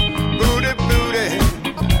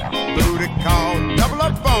call. Double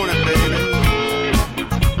up on it, baby.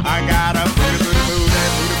 I got a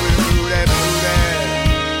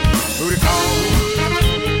booty call.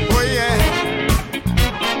 Oh yeah.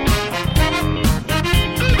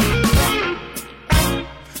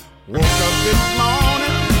 Woke up this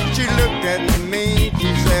morning, she looked at me. She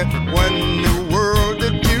said, what in the world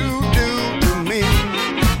did you do to me?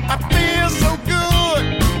 I feel so good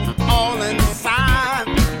all inside.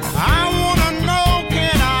 I wanna know,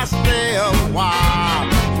 can I stay a while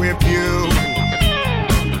with you?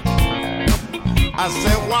 I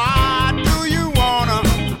said, why do you wanna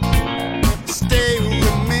stay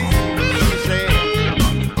with me? She said,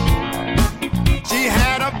 she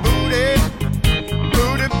had a booty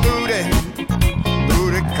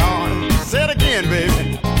call. Say it again,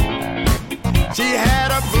 baby. She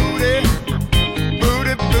had a booty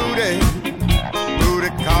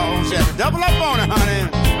call. She had to double up on it, honey.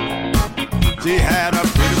 She had a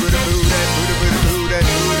booty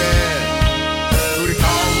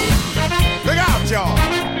call. Look out, y'all.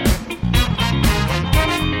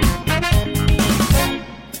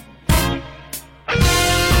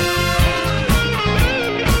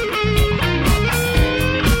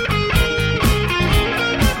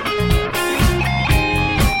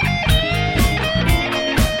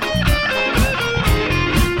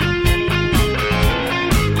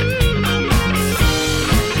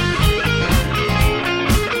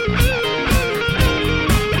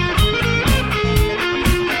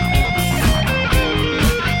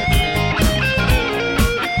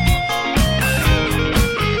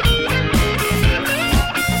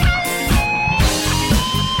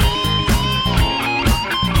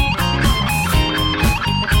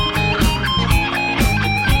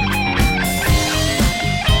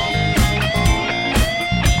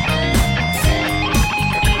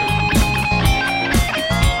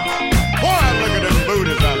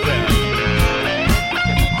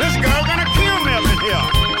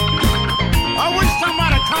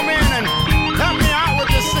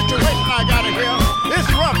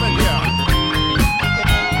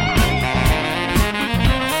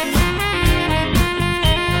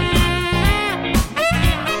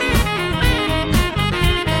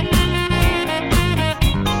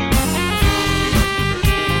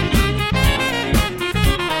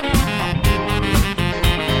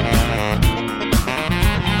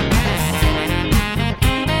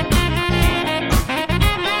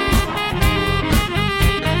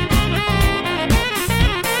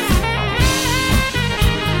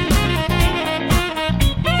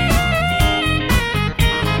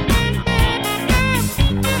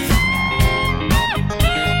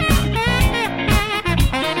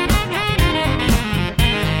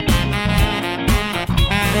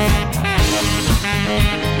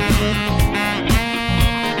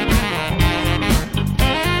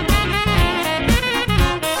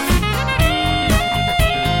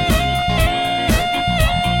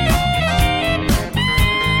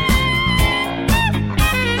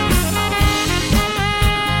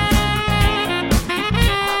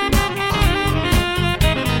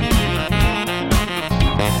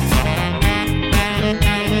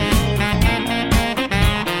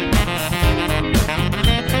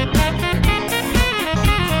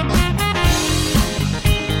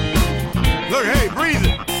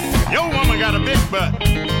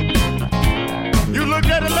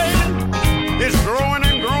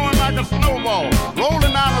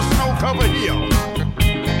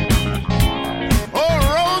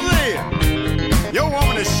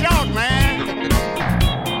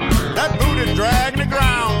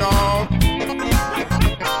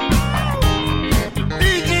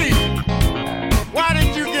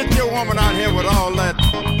 woman out here with all that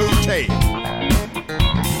bouquet.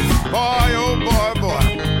 Boy, oh boy, boy.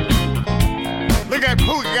 Look at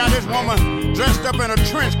Pooh, got this woman dressed up in a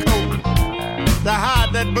trench coat to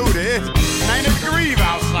hide that booty. It's 90 degrees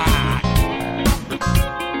outside.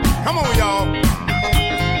 Come on, y'all.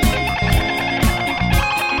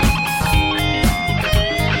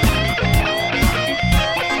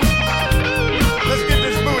 Let's get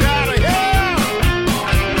this booty out of here.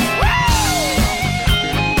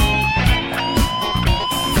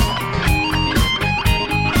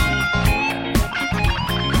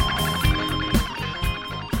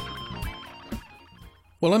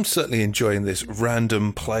 Well, I'm certainly enjoying this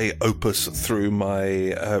random play opus through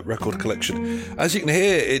my record collection. As you can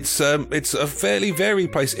hear, it's a fairly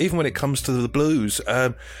varied place, even when it comes to the blues.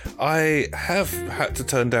 I have had to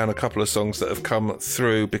turn down a couple of songs that have come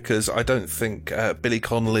through because I don't think Billy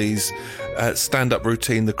Connolly's stand-up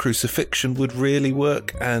routine, The Crucifixion, would really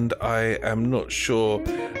work, and I am not sure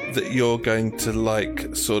that you're going to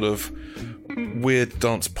like sort of weird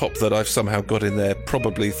dance pop that I've somehow got in there,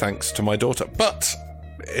 probably thanks to my daughter. But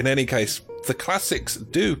in any case, the classics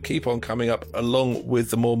do keep on coming up along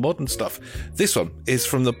with the more modern stuff. This one is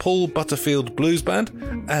from the Paul Butterfield Blues Band,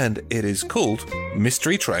 and it is called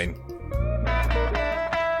Mystery Train.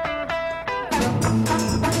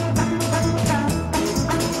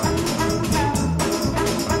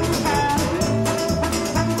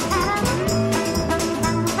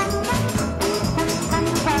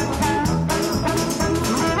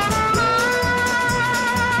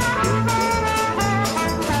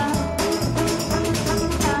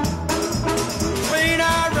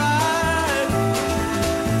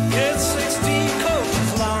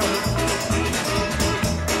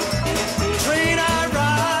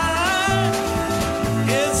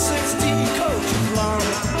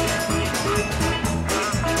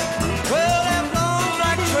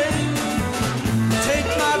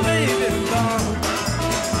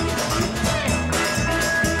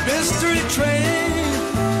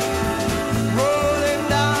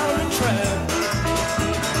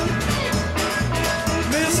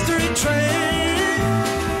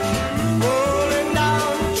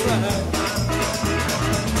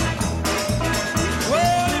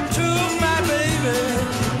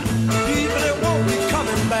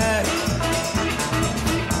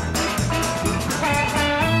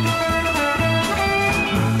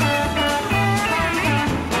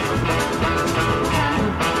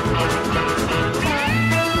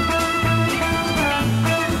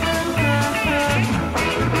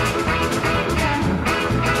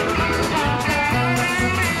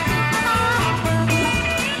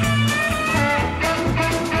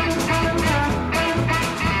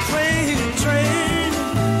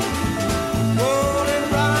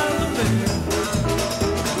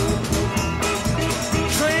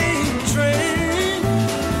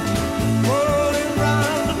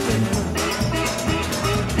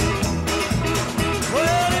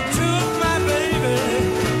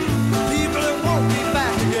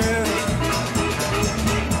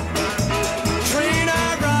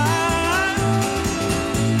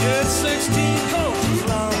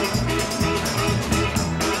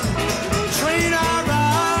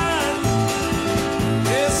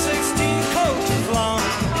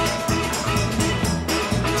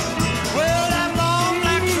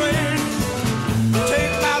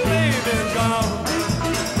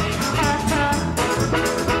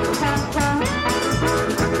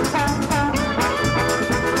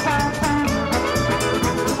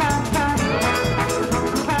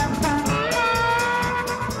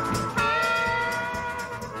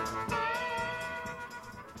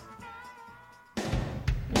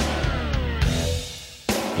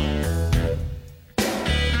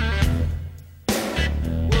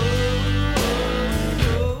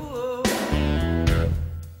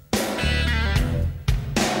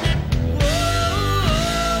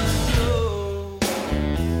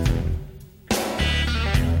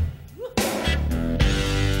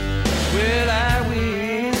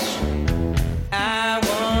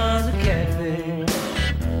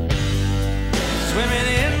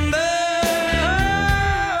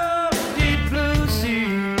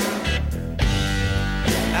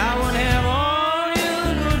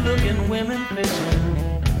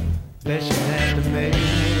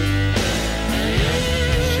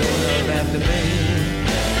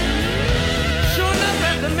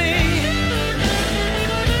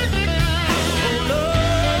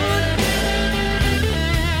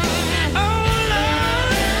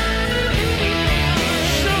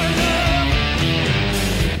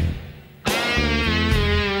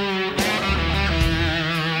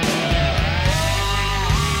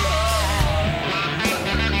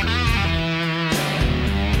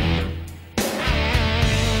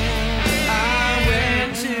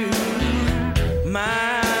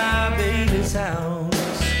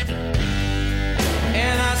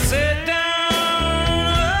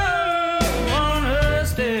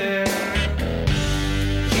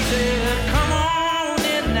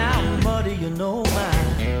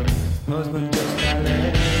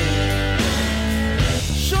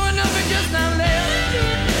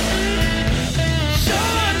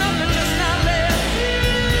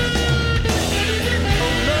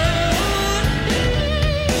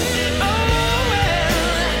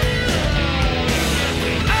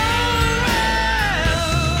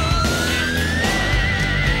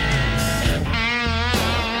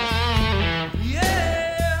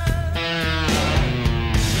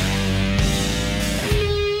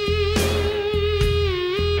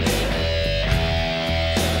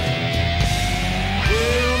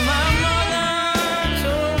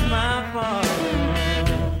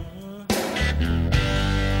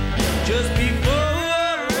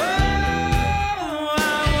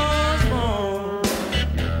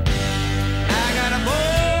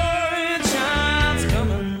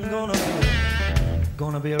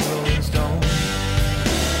 be a rolling stone.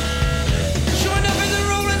 Sure enough, it's a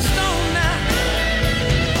rolling stone now.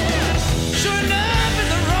 Sure enough,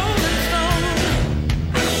 it's a rolling stone.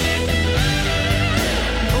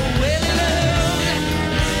 Oh, Willie Lord.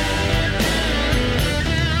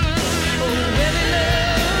 Oh, Willie Lord. Oh, Willie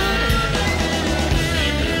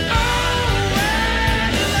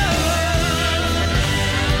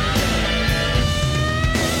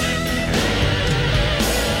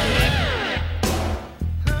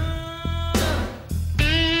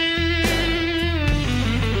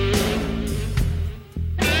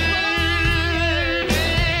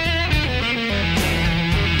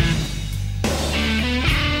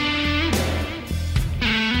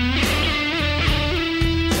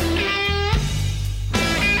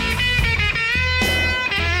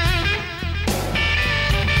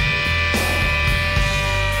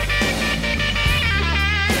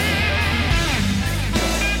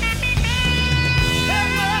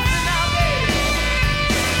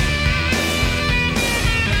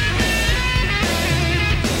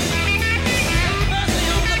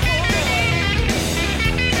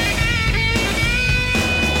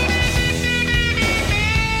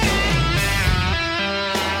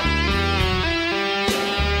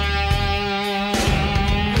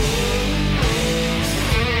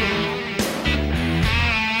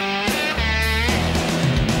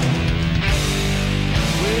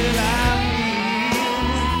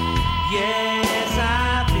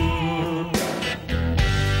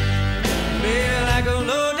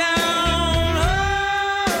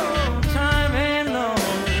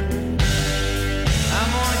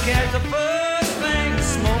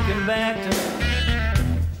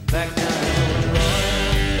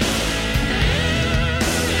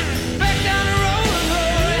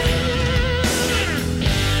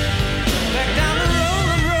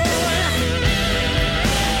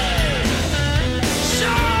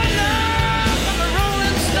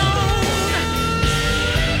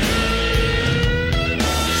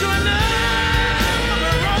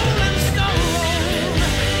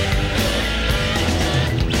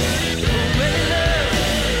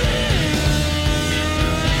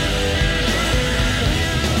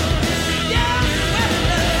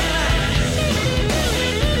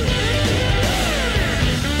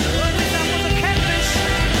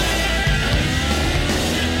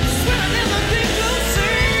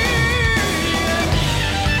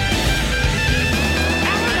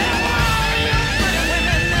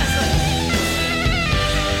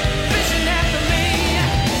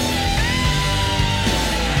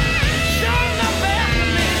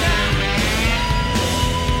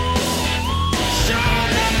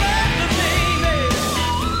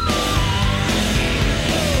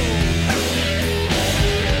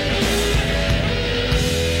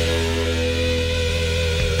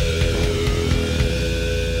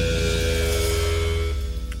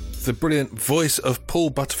The brilliant voice of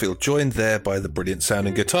Paul Butterfield, joined there by the brilliant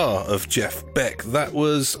sounding guitar of Jeff Beck. That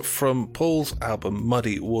was from Paul's album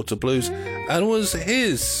Muddy Water Blues, and was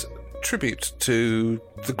his tribute to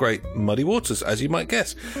the great Muddy Waters, as you might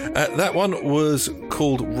guess. That one was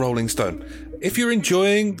called Rolling Stone. If you're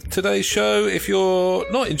enjoying today's show, if you're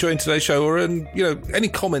not enjoying today's show, or any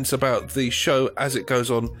comments about the show as it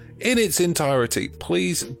goes on in its entirety,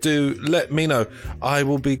 please do let me know. I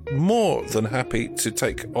will be more than happy to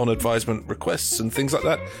take on advisement requests and things like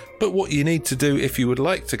that. But what you need to do if you would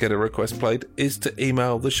like to get a request played is to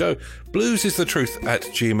email the show,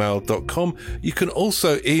 bluesisthetruth@gmail.com. You can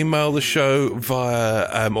also email the show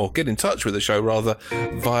via, or get in touch with the show rather,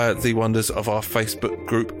 via the wonders of our Facebook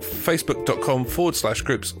group,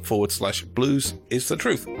 facebook.com/groups/blues is the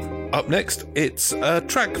truth. Up next, it's a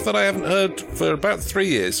track that I haven't heard for about 3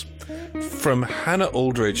 years. From Hannah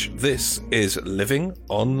Aldridge, this is Living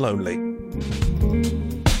on Lonely.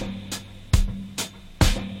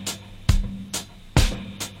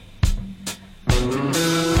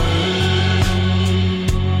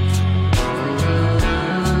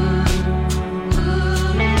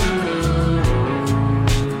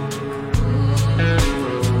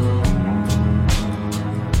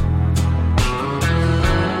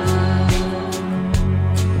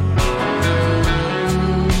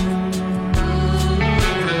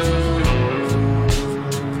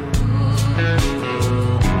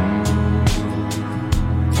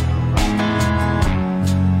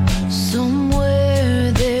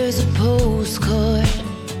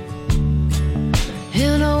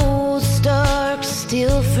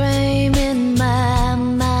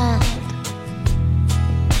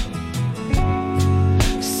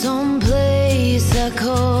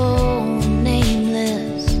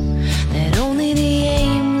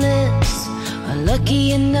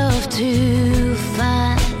 lucky enough to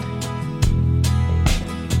find.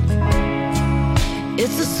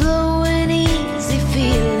 It's a slow and easy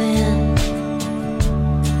feeling,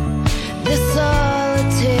 this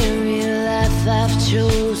solitary life I've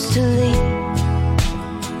chose to lead.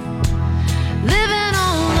 Living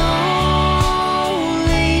on lonely,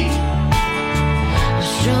 I'm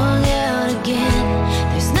strung out again.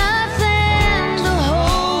 There's nothing to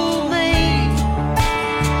hold me,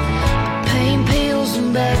 pain pills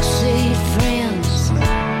and backseat friends.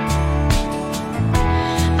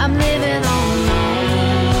 I'm living on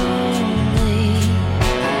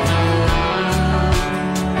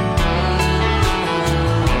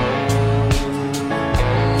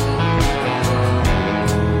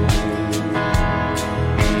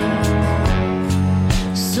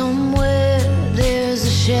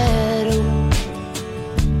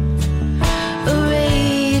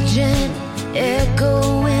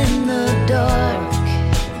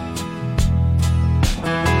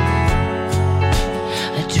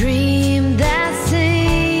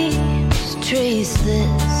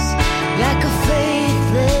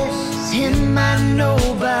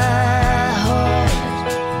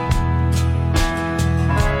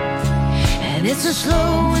it's a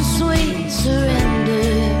slow and sweet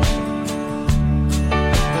surrender,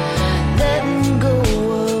 letting go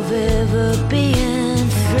of ever being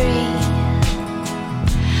free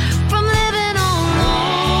from living on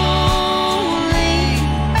lonely.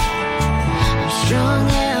 I'm strung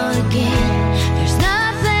out again. There's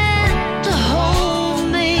nothing to hold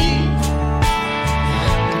me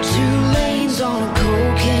but 2 lanes on a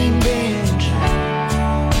cocaine bench.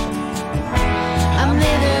 I'm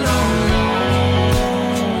living on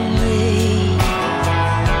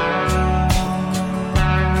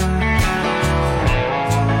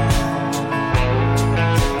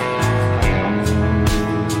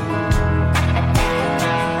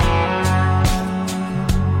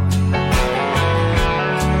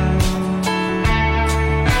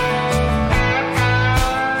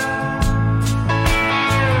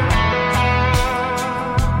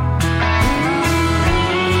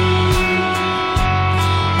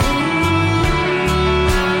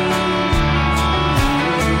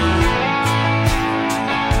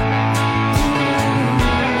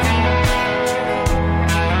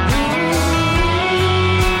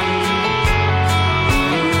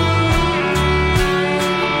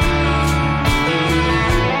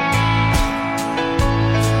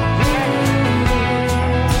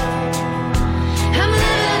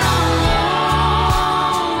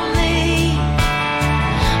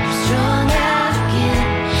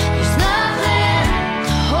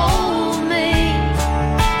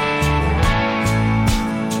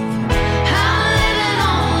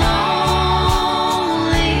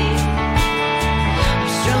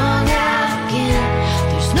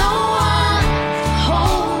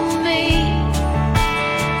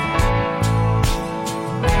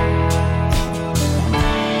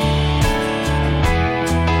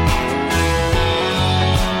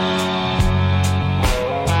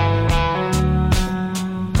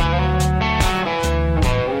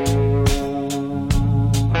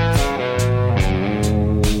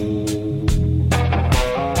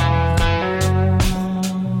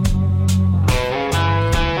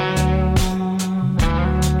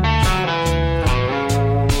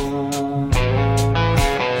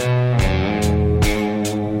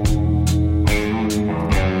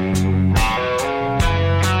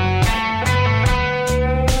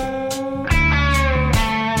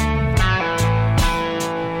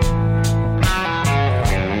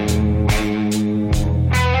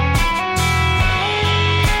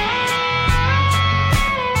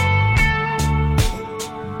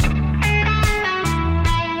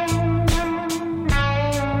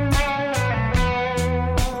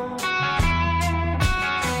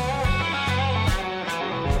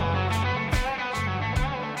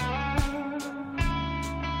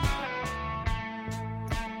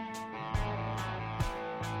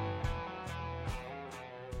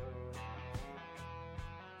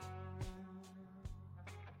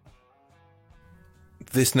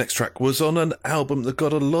This next track was on an album that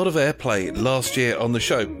got a lot of airplay last year on the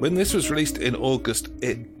show. When this was released in August,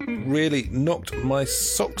 it really knocked my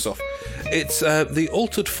socks off. It's the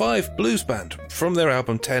Altered 5 Blues Band from their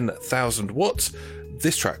album 10,000 Watts.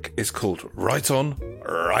 This track is called Right On,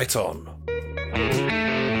 Right On.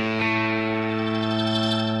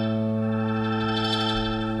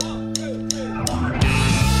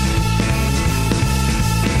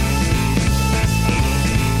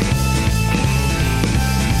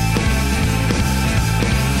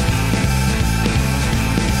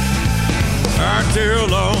 I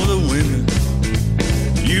tell all the women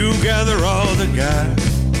gather all the guys.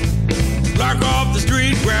 Lock off the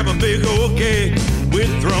street, grab a big old keg. We're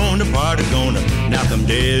throwing the party, gonna knock them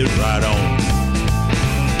dead right on.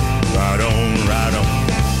 Right on, right on.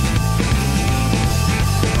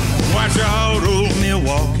 Watch out, old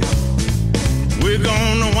Milwaukee. We're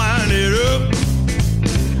gonna wind it up.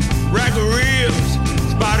 Rack of ribs,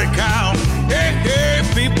 spotted cow. Hey, hey,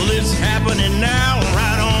 people, it's happening now.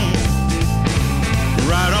 Right on,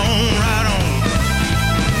 right on, right on.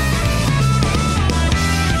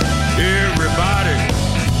 Everybody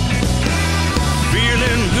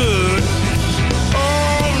feeling good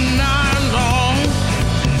all night long.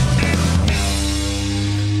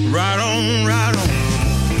 Right on, right on.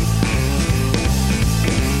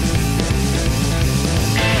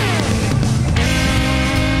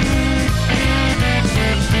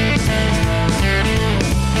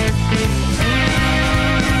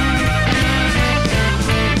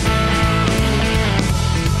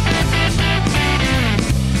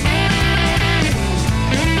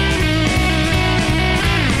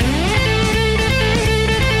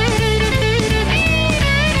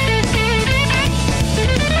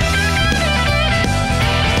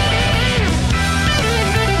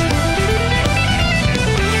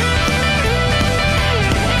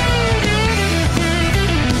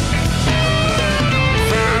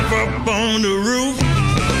 On the roof,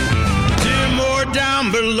 10 more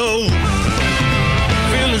down below.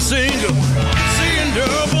 Feeling single, seeing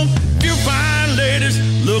double. Few fine ladies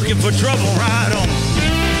looking for trouble. Right on,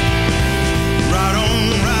 right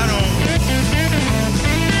on, right on.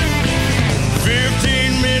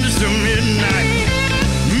 15 minutes to midnight,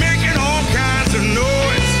 making all kinds of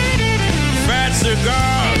noise. Fat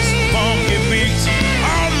cigars, funky beats.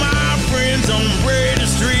 All my friends on Brady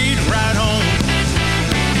Street. Right on.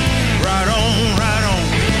 Right on, right on.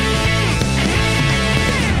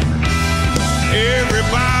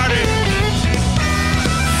 Everybody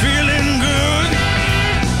feeling good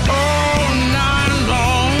all night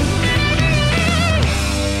long.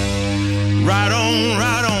 Right on,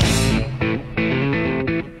 right on.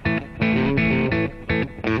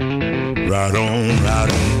 Right on, right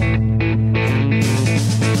on.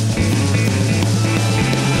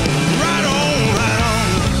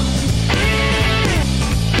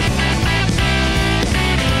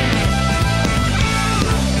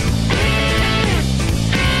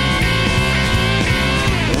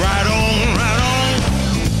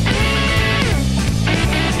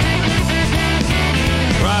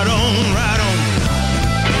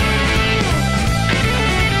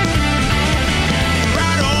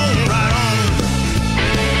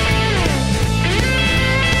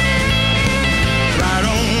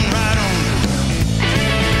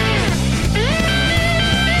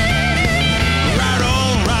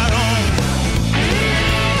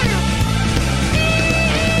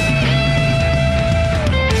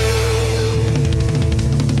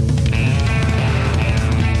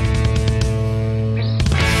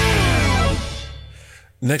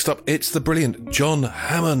 Next up, it's the brilliant John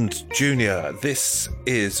Hammond Jr. This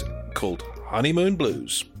is called Honeymoon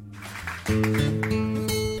Blues.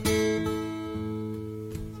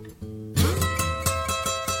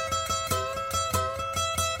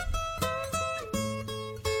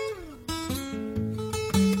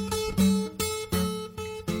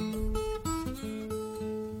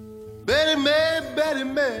 Betty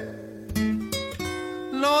Mae,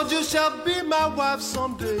 Lord, you shall be my wife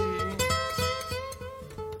someday.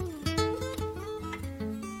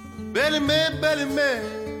 Betty Mae,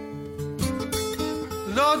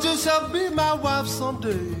 Lord, you shall be my wife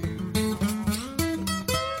someday.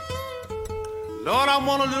 Lord, I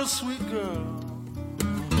want a little sweet girl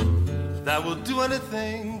that will do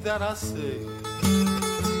anything that I say.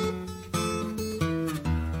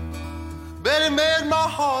 Betty made my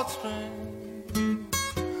heartstrings.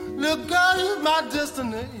 Little girl, you're my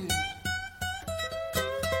destiny.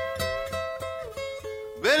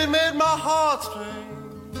 Betty made my heartstrings.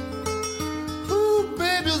 Ooh,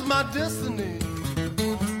 baby's my destiny.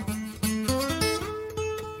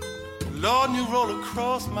 Lord, you roll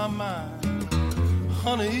across my mind,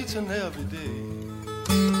 honey, each and every day.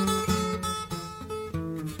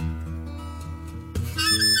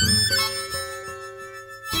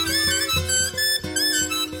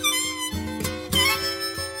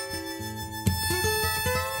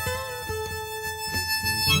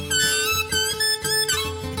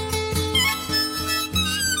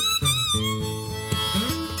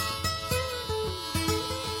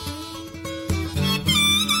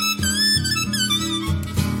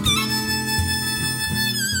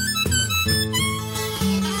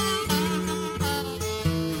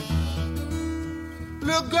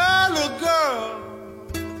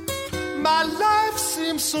 my life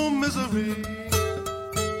seems so misery.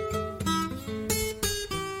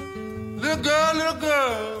 Little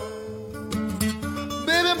girl,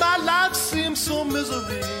 baby, my life seems so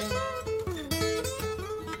misery.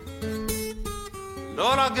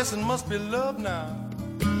 Lord, I guess it must be love now.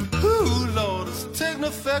 Ooh, Lord, it's taking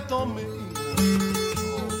effect on me.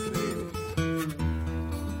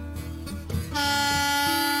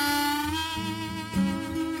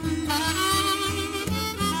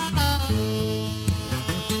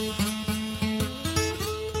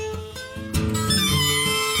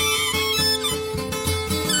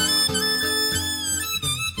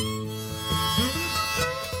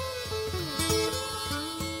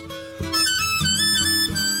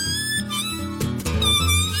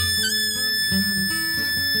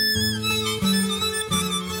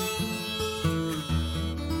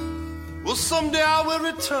 Well, someday I will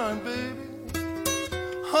return, baby.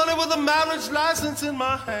 Honey, with a marriage license in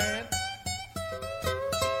my hand.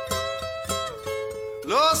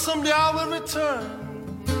 Lord, someday I will return.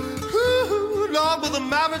 Ooh, Lord, with a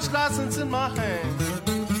marriage license in my hand.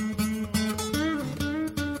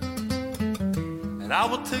 And I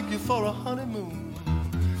will take you for a honeymoon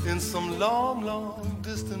in some long, long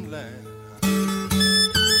distant land.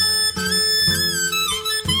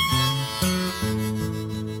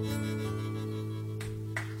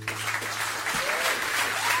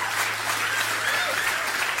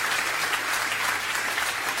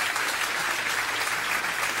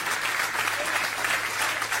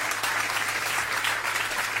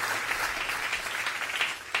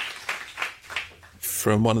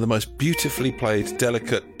 From one of the most beautifully played,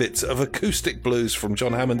 delicate bits of acoustic blues from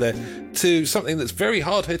John Hammond there, to something that's very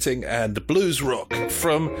hard-hitting and blues rock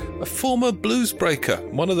from a former blues breaker,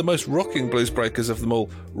 one of the most rocking blues breakers of them all,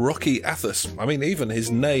 Rocky Athas. I mean, even his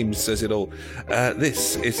name says it all.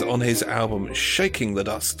 This is on his album Shaking the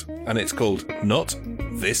Dust, and it's called Not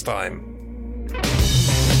This Time.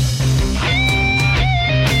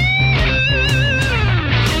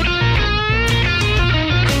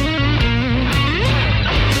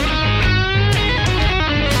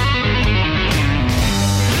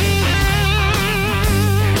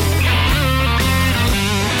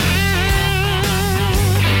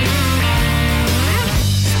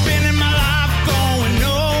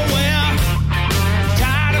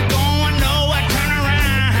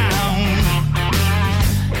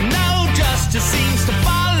 No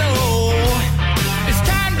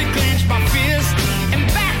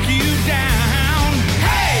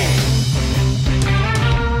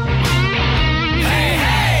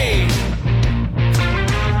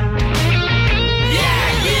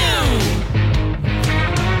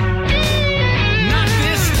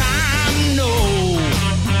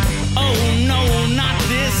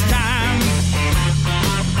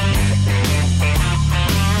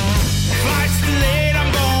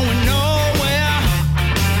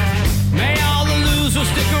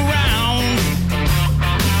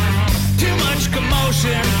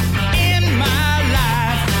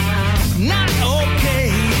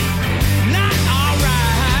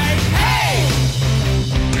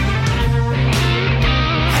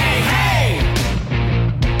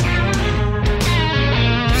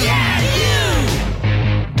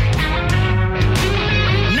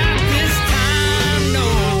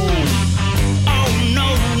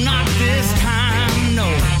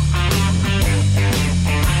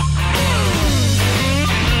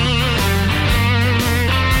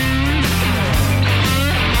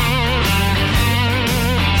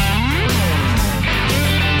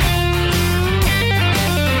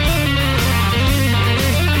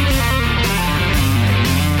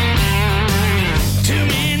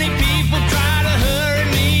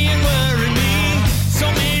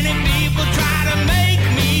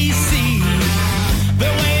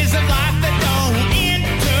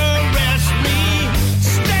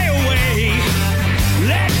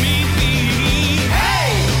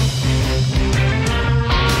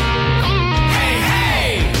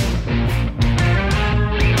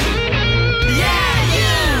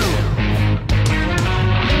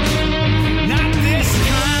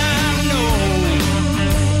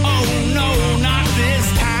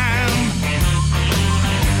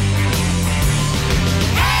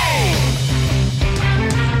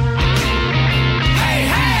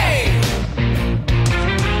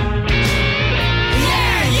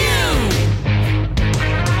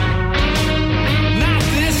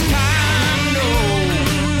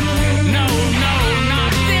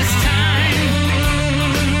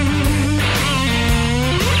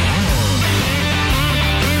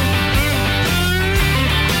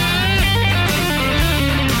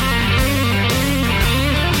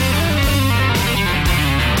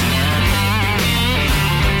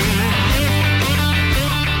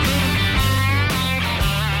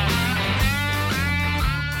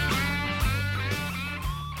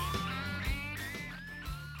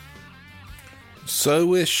So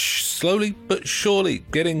we're slowly but surely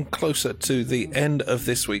getting closer to the end of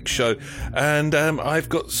this week's show, and I've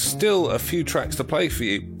got still a few tracks to play for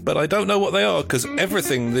you, but I don't know what they are because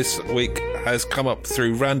everything this week has come up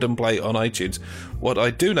through random play on iTunes. What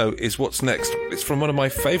I do know is what's next. It's from one of my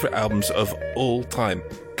favourite albums of all time,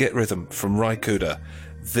 Get Rhythm from Ry Cooder.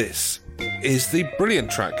 This is the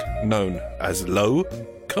brilliant track known as Low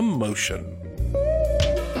Commotion.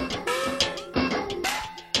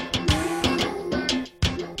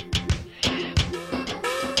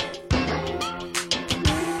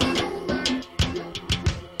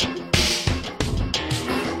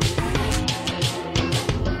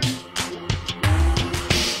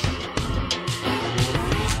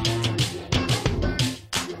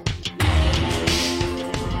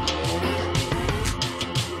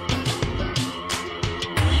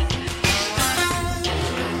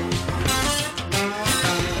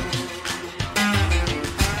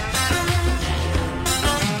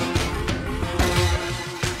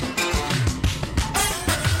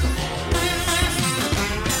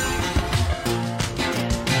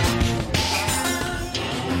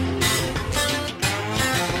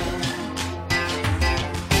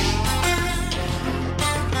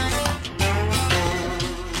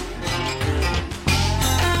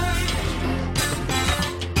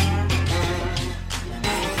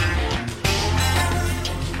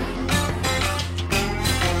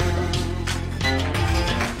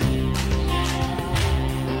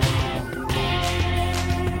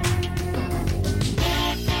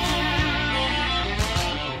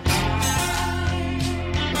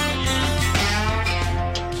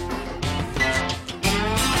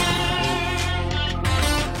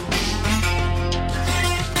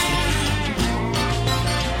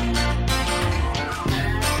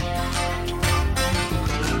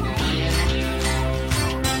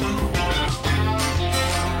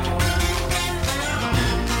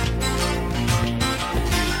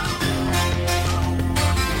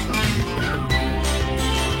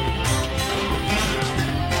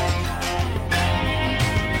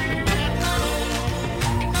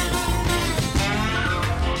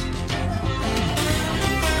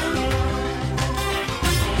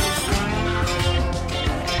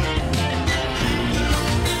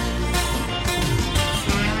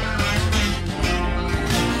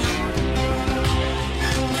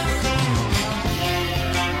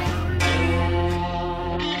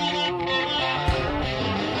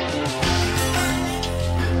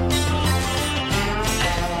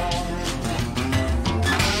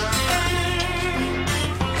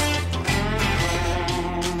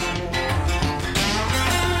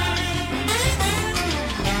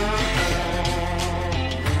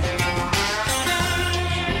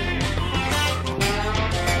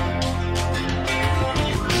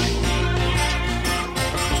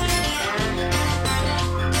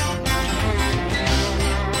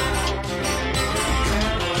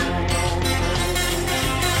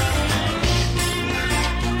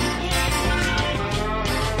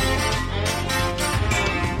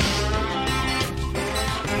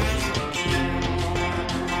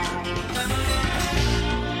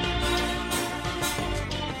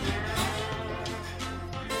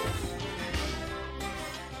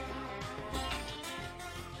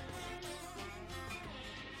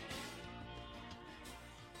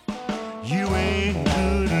 You ain't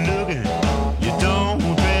good looking, you don't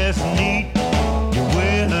dress neat, you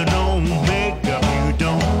wear no makeup, you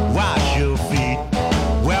don't wash your feet.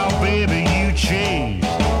 Well, baby, you changed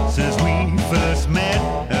since we first met.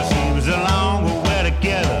 It seems a long way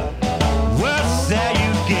together. What's that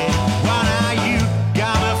you get? Why now you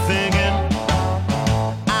got me thinking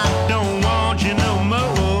I don't want you no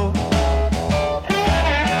more.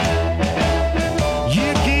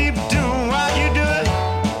 You keep doing what you do.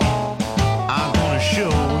 I'm gonna show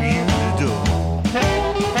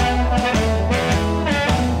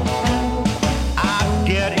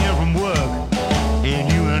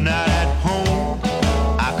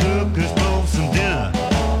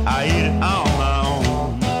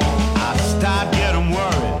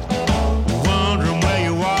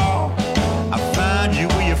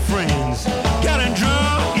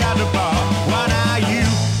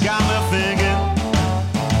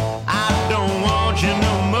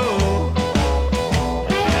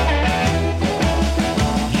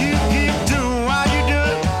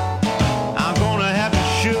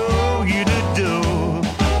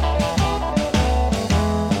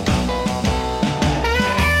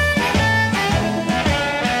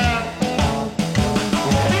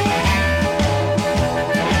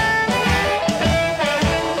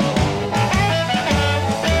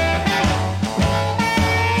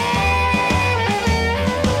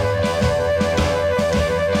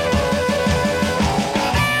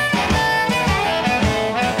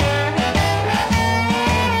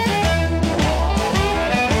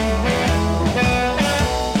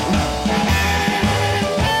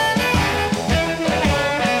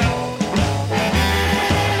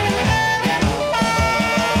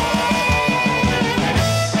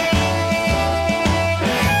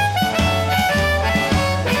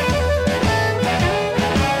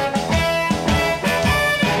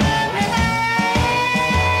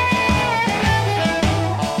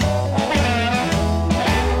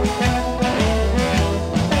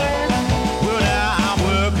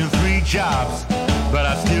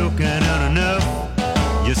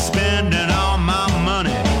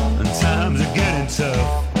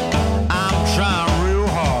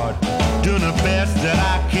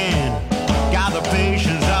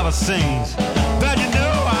sings that you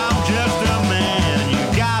know I'm just a man. You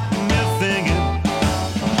got me thinking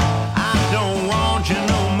I don't want you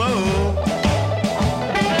no more.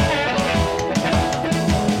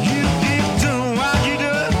 You keep doing what you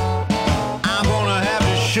do, I'm gonna have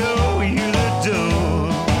to show you the door.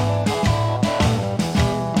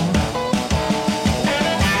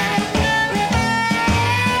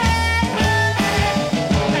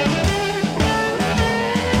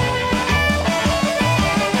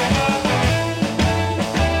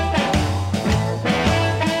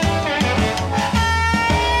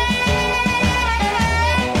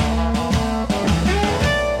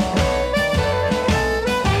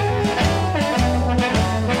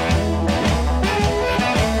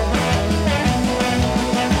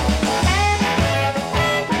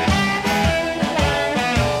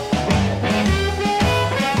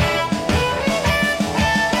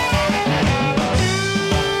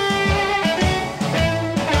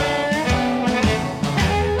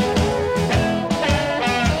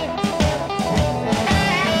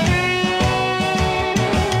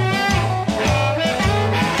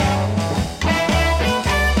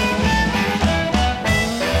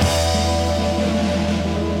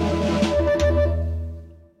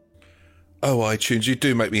 Oh, iTunes, you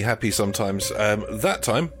do make me happy sometimes. That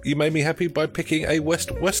time, you made me happy by picking a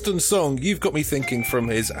Western song. You've got me thinking from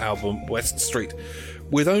his album, West Street.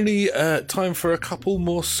 With only time for a couple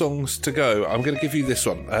more songs to go, I'm going to give you this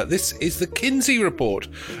one. This is The Kinsey Report,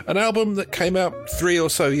 an album that came out 3 or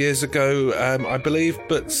so years ago, I believe,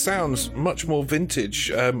 but sounds much more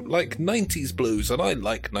vintage, like 90s blues, and I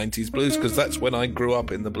like 90s blues because that's when I grew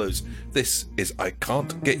up in the blues. This is I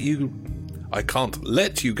Can't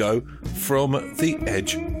Let You Go from the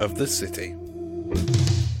Edge of the City.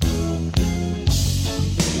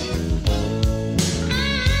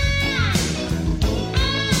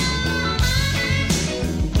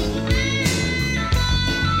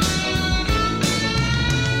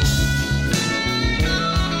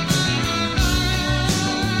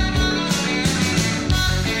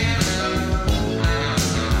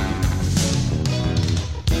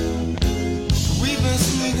 We've been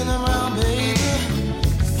sneaking around, baby,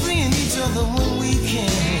 seeing each other when we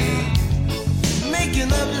can,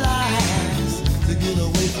 making up lies to get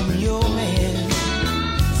away from your man.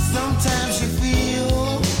 Sometimes you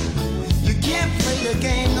feel you can't play the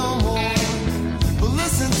game no more, but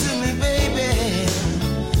listen to me, baby,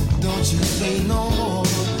 don't you say no more.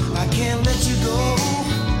 I can't let you go.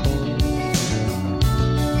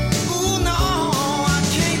 Ooh, no, I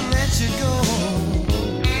can't let you go.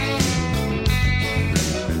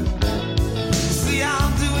 See,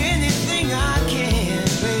 I'll do anything I can,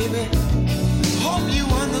 baby. Hope you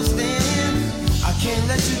understand. I can't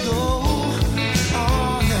let you go.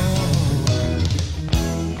 Oh no.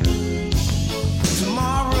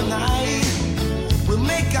 Tomorrow night we'll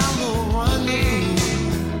make our little rendezvous.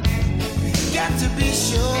 Got to be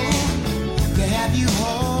sure to have you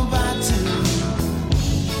home by 2.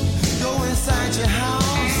 Go inside your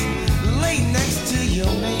house, lay next to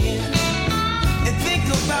your man, and think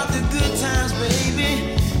about the good times,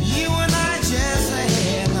 baby, you and I just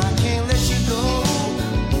had. I can't let you go.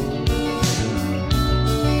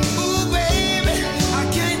 Ooh, baby, I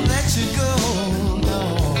can't let you go, no.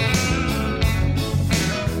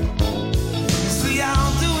 See,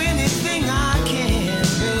 I'll do anything I can,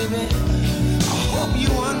 baby. I hope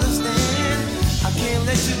you understand. I can't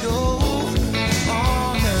let you go.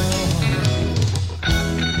 Oh, no.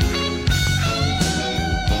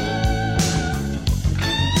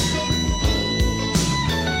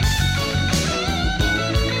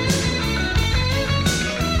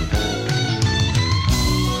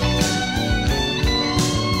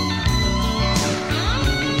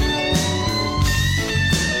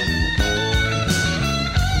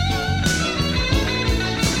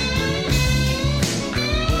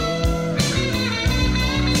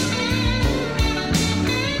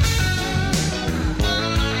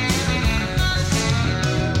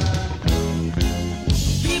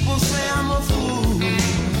 People say I'm a fool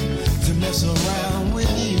to mess around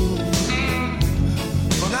with you,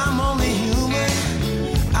 but I'm only human.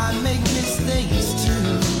 I make mistakes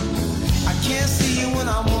too. I can't see you when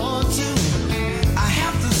I want to. I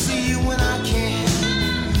have to see you when I can.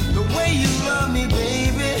 The way you love me,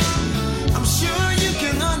 baby, I'm sure you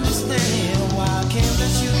can understand why I can't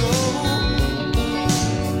let you go.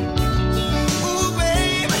 Ooh,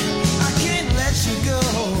 baby, I can't let you go,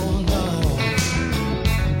 no.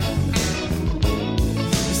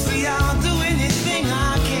 See, I'll do anything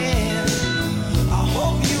I can. I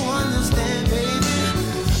hope you understand, baby.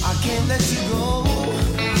 I can't let you go.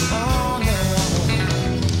 Oh, no.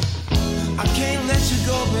 I can't let you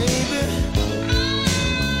go, baby.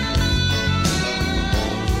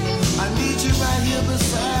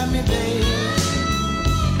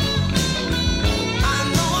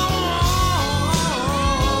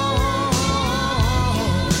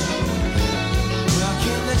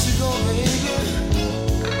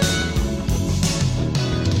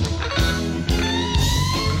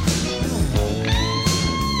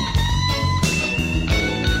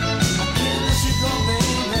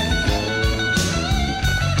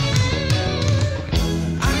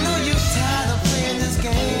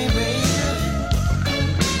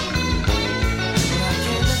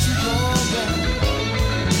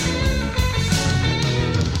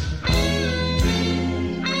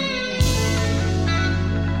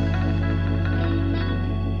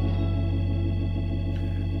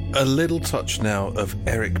 a little touch now of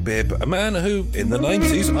Eric Bibb, a man who, in the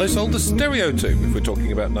 90s, I sold a stereo to, if we're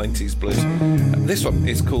talking about 90s blues. This one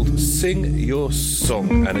is called Sing Your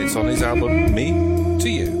Song, and it's on his album Me to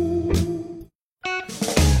You.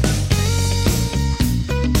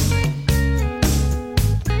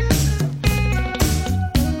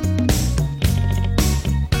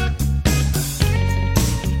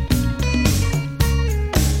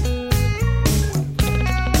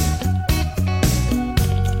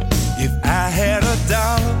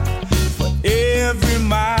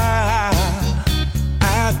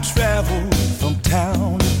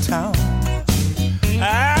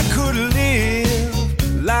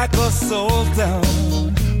 Sultan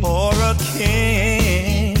or a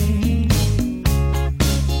king.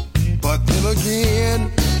 But then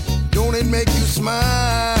again, don't it make you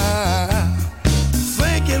smile,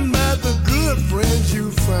 thinking about the good friends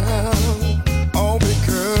you found, all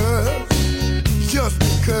because, just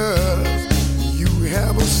because you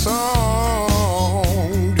have a song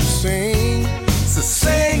to sing. So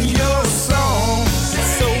sing your song,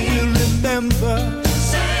 so we'll remember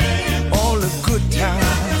all the good times.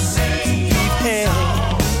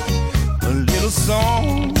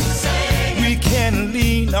 Song we can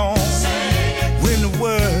lean on when the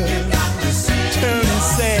world is turning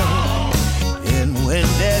sad, and when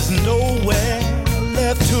there's nowhere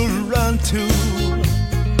left to run to,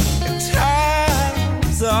 and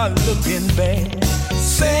times are looking bad.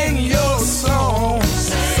 Sing your song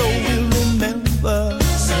so we'll remember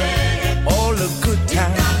all the good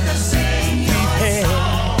times we've had.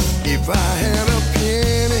 If I had a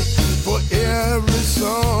penny for every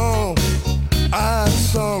song I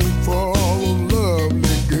sung for all the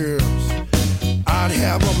lovely girls, I'd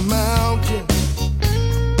have a mountain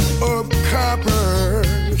of copper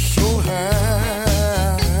so high.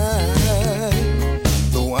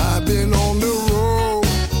 Though I've been on the road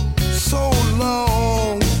so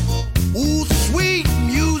long, ooh, sweet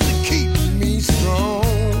music keeps me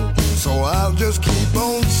strong. So I'll just keep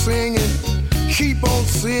on singing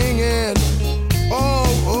all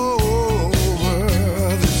over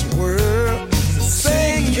this world.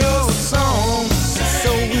 Sing your song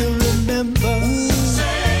so we'll remember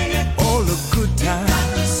all the good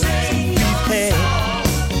times we've had.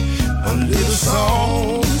 A little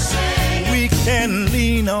song we can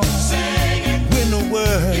lean on when the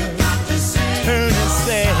world turns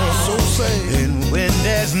sad. So say, and when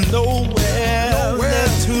there's nowhere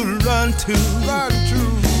left to run to,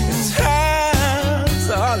 times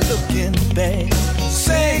are looking bad.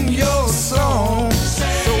 Sing your song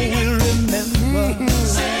so we'll remember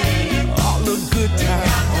all the good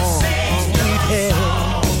times we've had.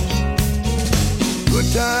 Good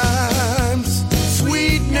times,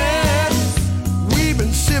 sweetness, we've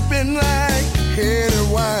been sipping like heady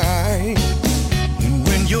wine. And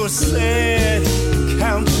when you're sad,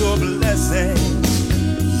 count your blessings.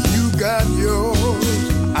 You got yours,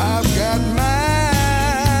 I've got mine.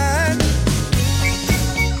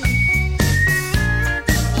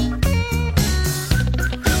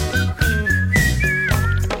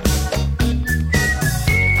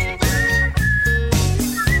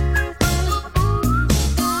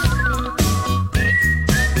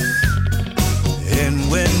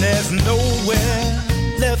 There's nowhere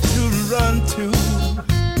left to run to,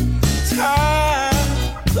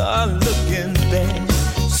 times are looking bad.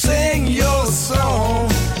 Sing your song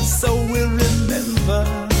so we'll remember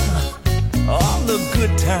all the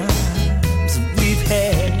good times we've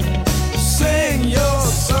had. Sing your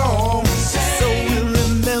song so we'll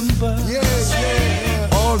remember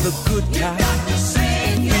all the good times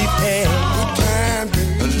we've had.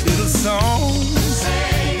 A little song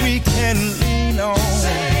we can lean on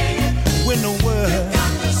when the world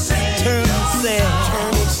turns sad,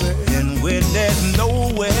 and when there's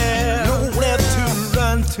nowhere left to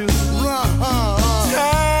run to,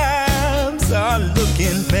 times are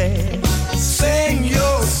looking bad. Sing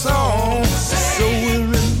your song so we'll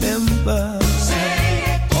remember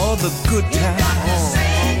all the good times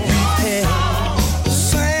we've had.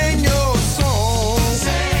 Sing your song.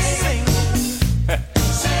 Sing.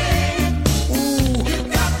 Ooh. You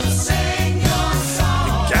got to sing your song.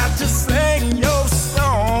 You got to sing your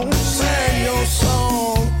song. Sing your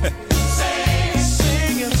song.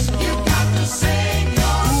 Sing your song. You got to sing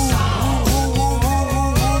your song.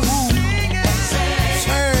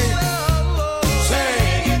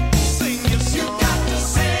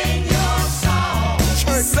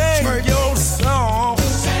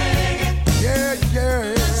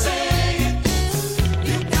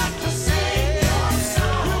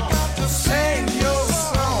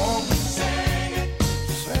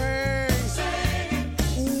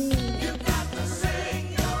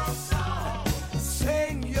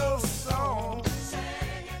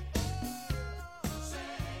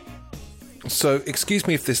 So, excuse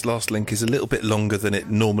me if this last link is a little bit longer than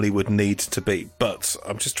it normally would need to be, but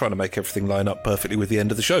I'm just trying to make everything line up perfectly with the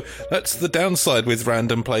end of the show. That's the downside with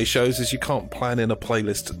random play shows, is you can't plan in a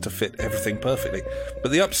playlist to fit everything perfectly.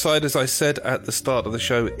 But the upside, as I said at the start of the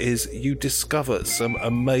show, is you discover some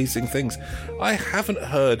amazing things. I haven't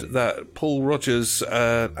heard that Paul Rodgers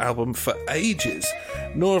album for ages,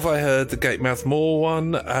 nor have I heard the Gatemouth Moor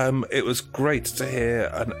one. It was great to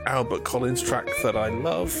hear an Albert Collins track that I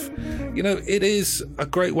love. You know, it is a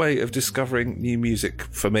great way of discovering new music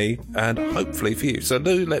for me and hopefully for you. So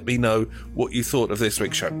do let me know what you thought of this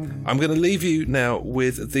week's show. I'm going to leave you now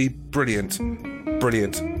with the brilliant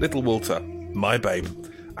Little Walter, My Babe.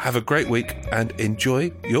 Have a great week and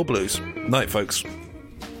enjoy your blues. Night, folks.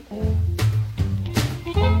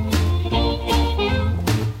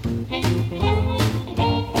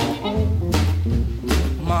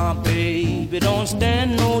 My baby don't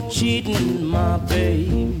stand no cheating, my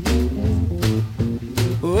baby.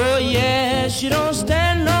 Oh yeah, she don't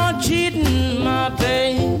stand no cheating, my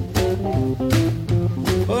baby.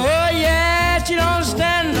 Oh yeah, she don't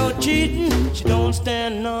stand no cheating. She don't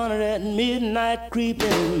stand none of that midnight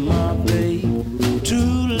creeping, my baby.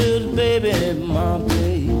 True little baby, my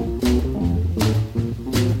baby.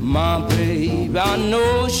 My baby, I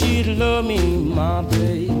know she'd love me, my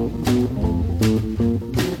baby.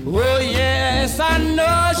 Oh yes, I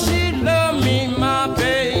know she'd love me, my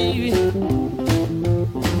baby.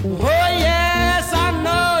 Oh yes, I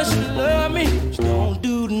know she love me. She don't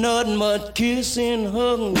do nothing but kiss and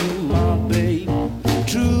hug me, my baby.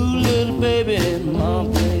 True little baby, my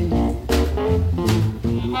baby.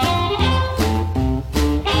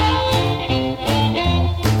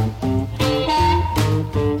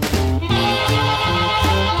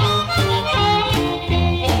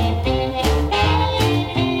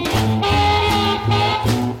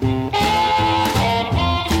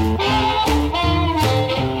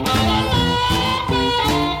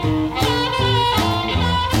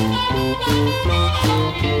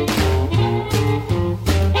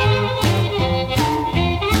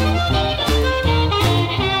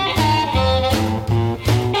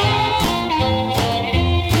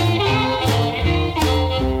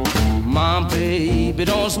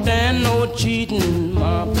 Stand no cheating,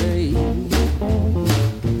 my baby.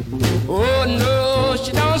 Oh no,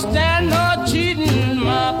 she don't stand no cheating,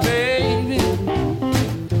 my baby.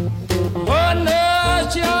 Oh no,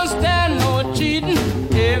 she don't stand no cheating.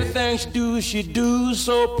 Everything she do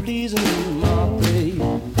so pleasing, my baby.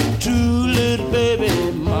 True little baby,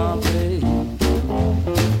 my baby.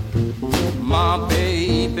 My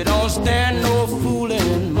baby don't stand no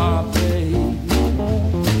fooling, my baby.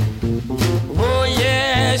 Oh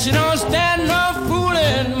yeah, she don't stand no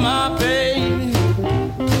fooling, my baby.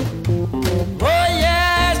 Oh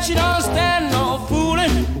yeah, she don't stand no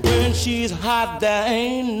fooling. When she's hot, there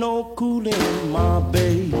ain't no cooling, my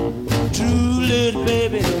baby.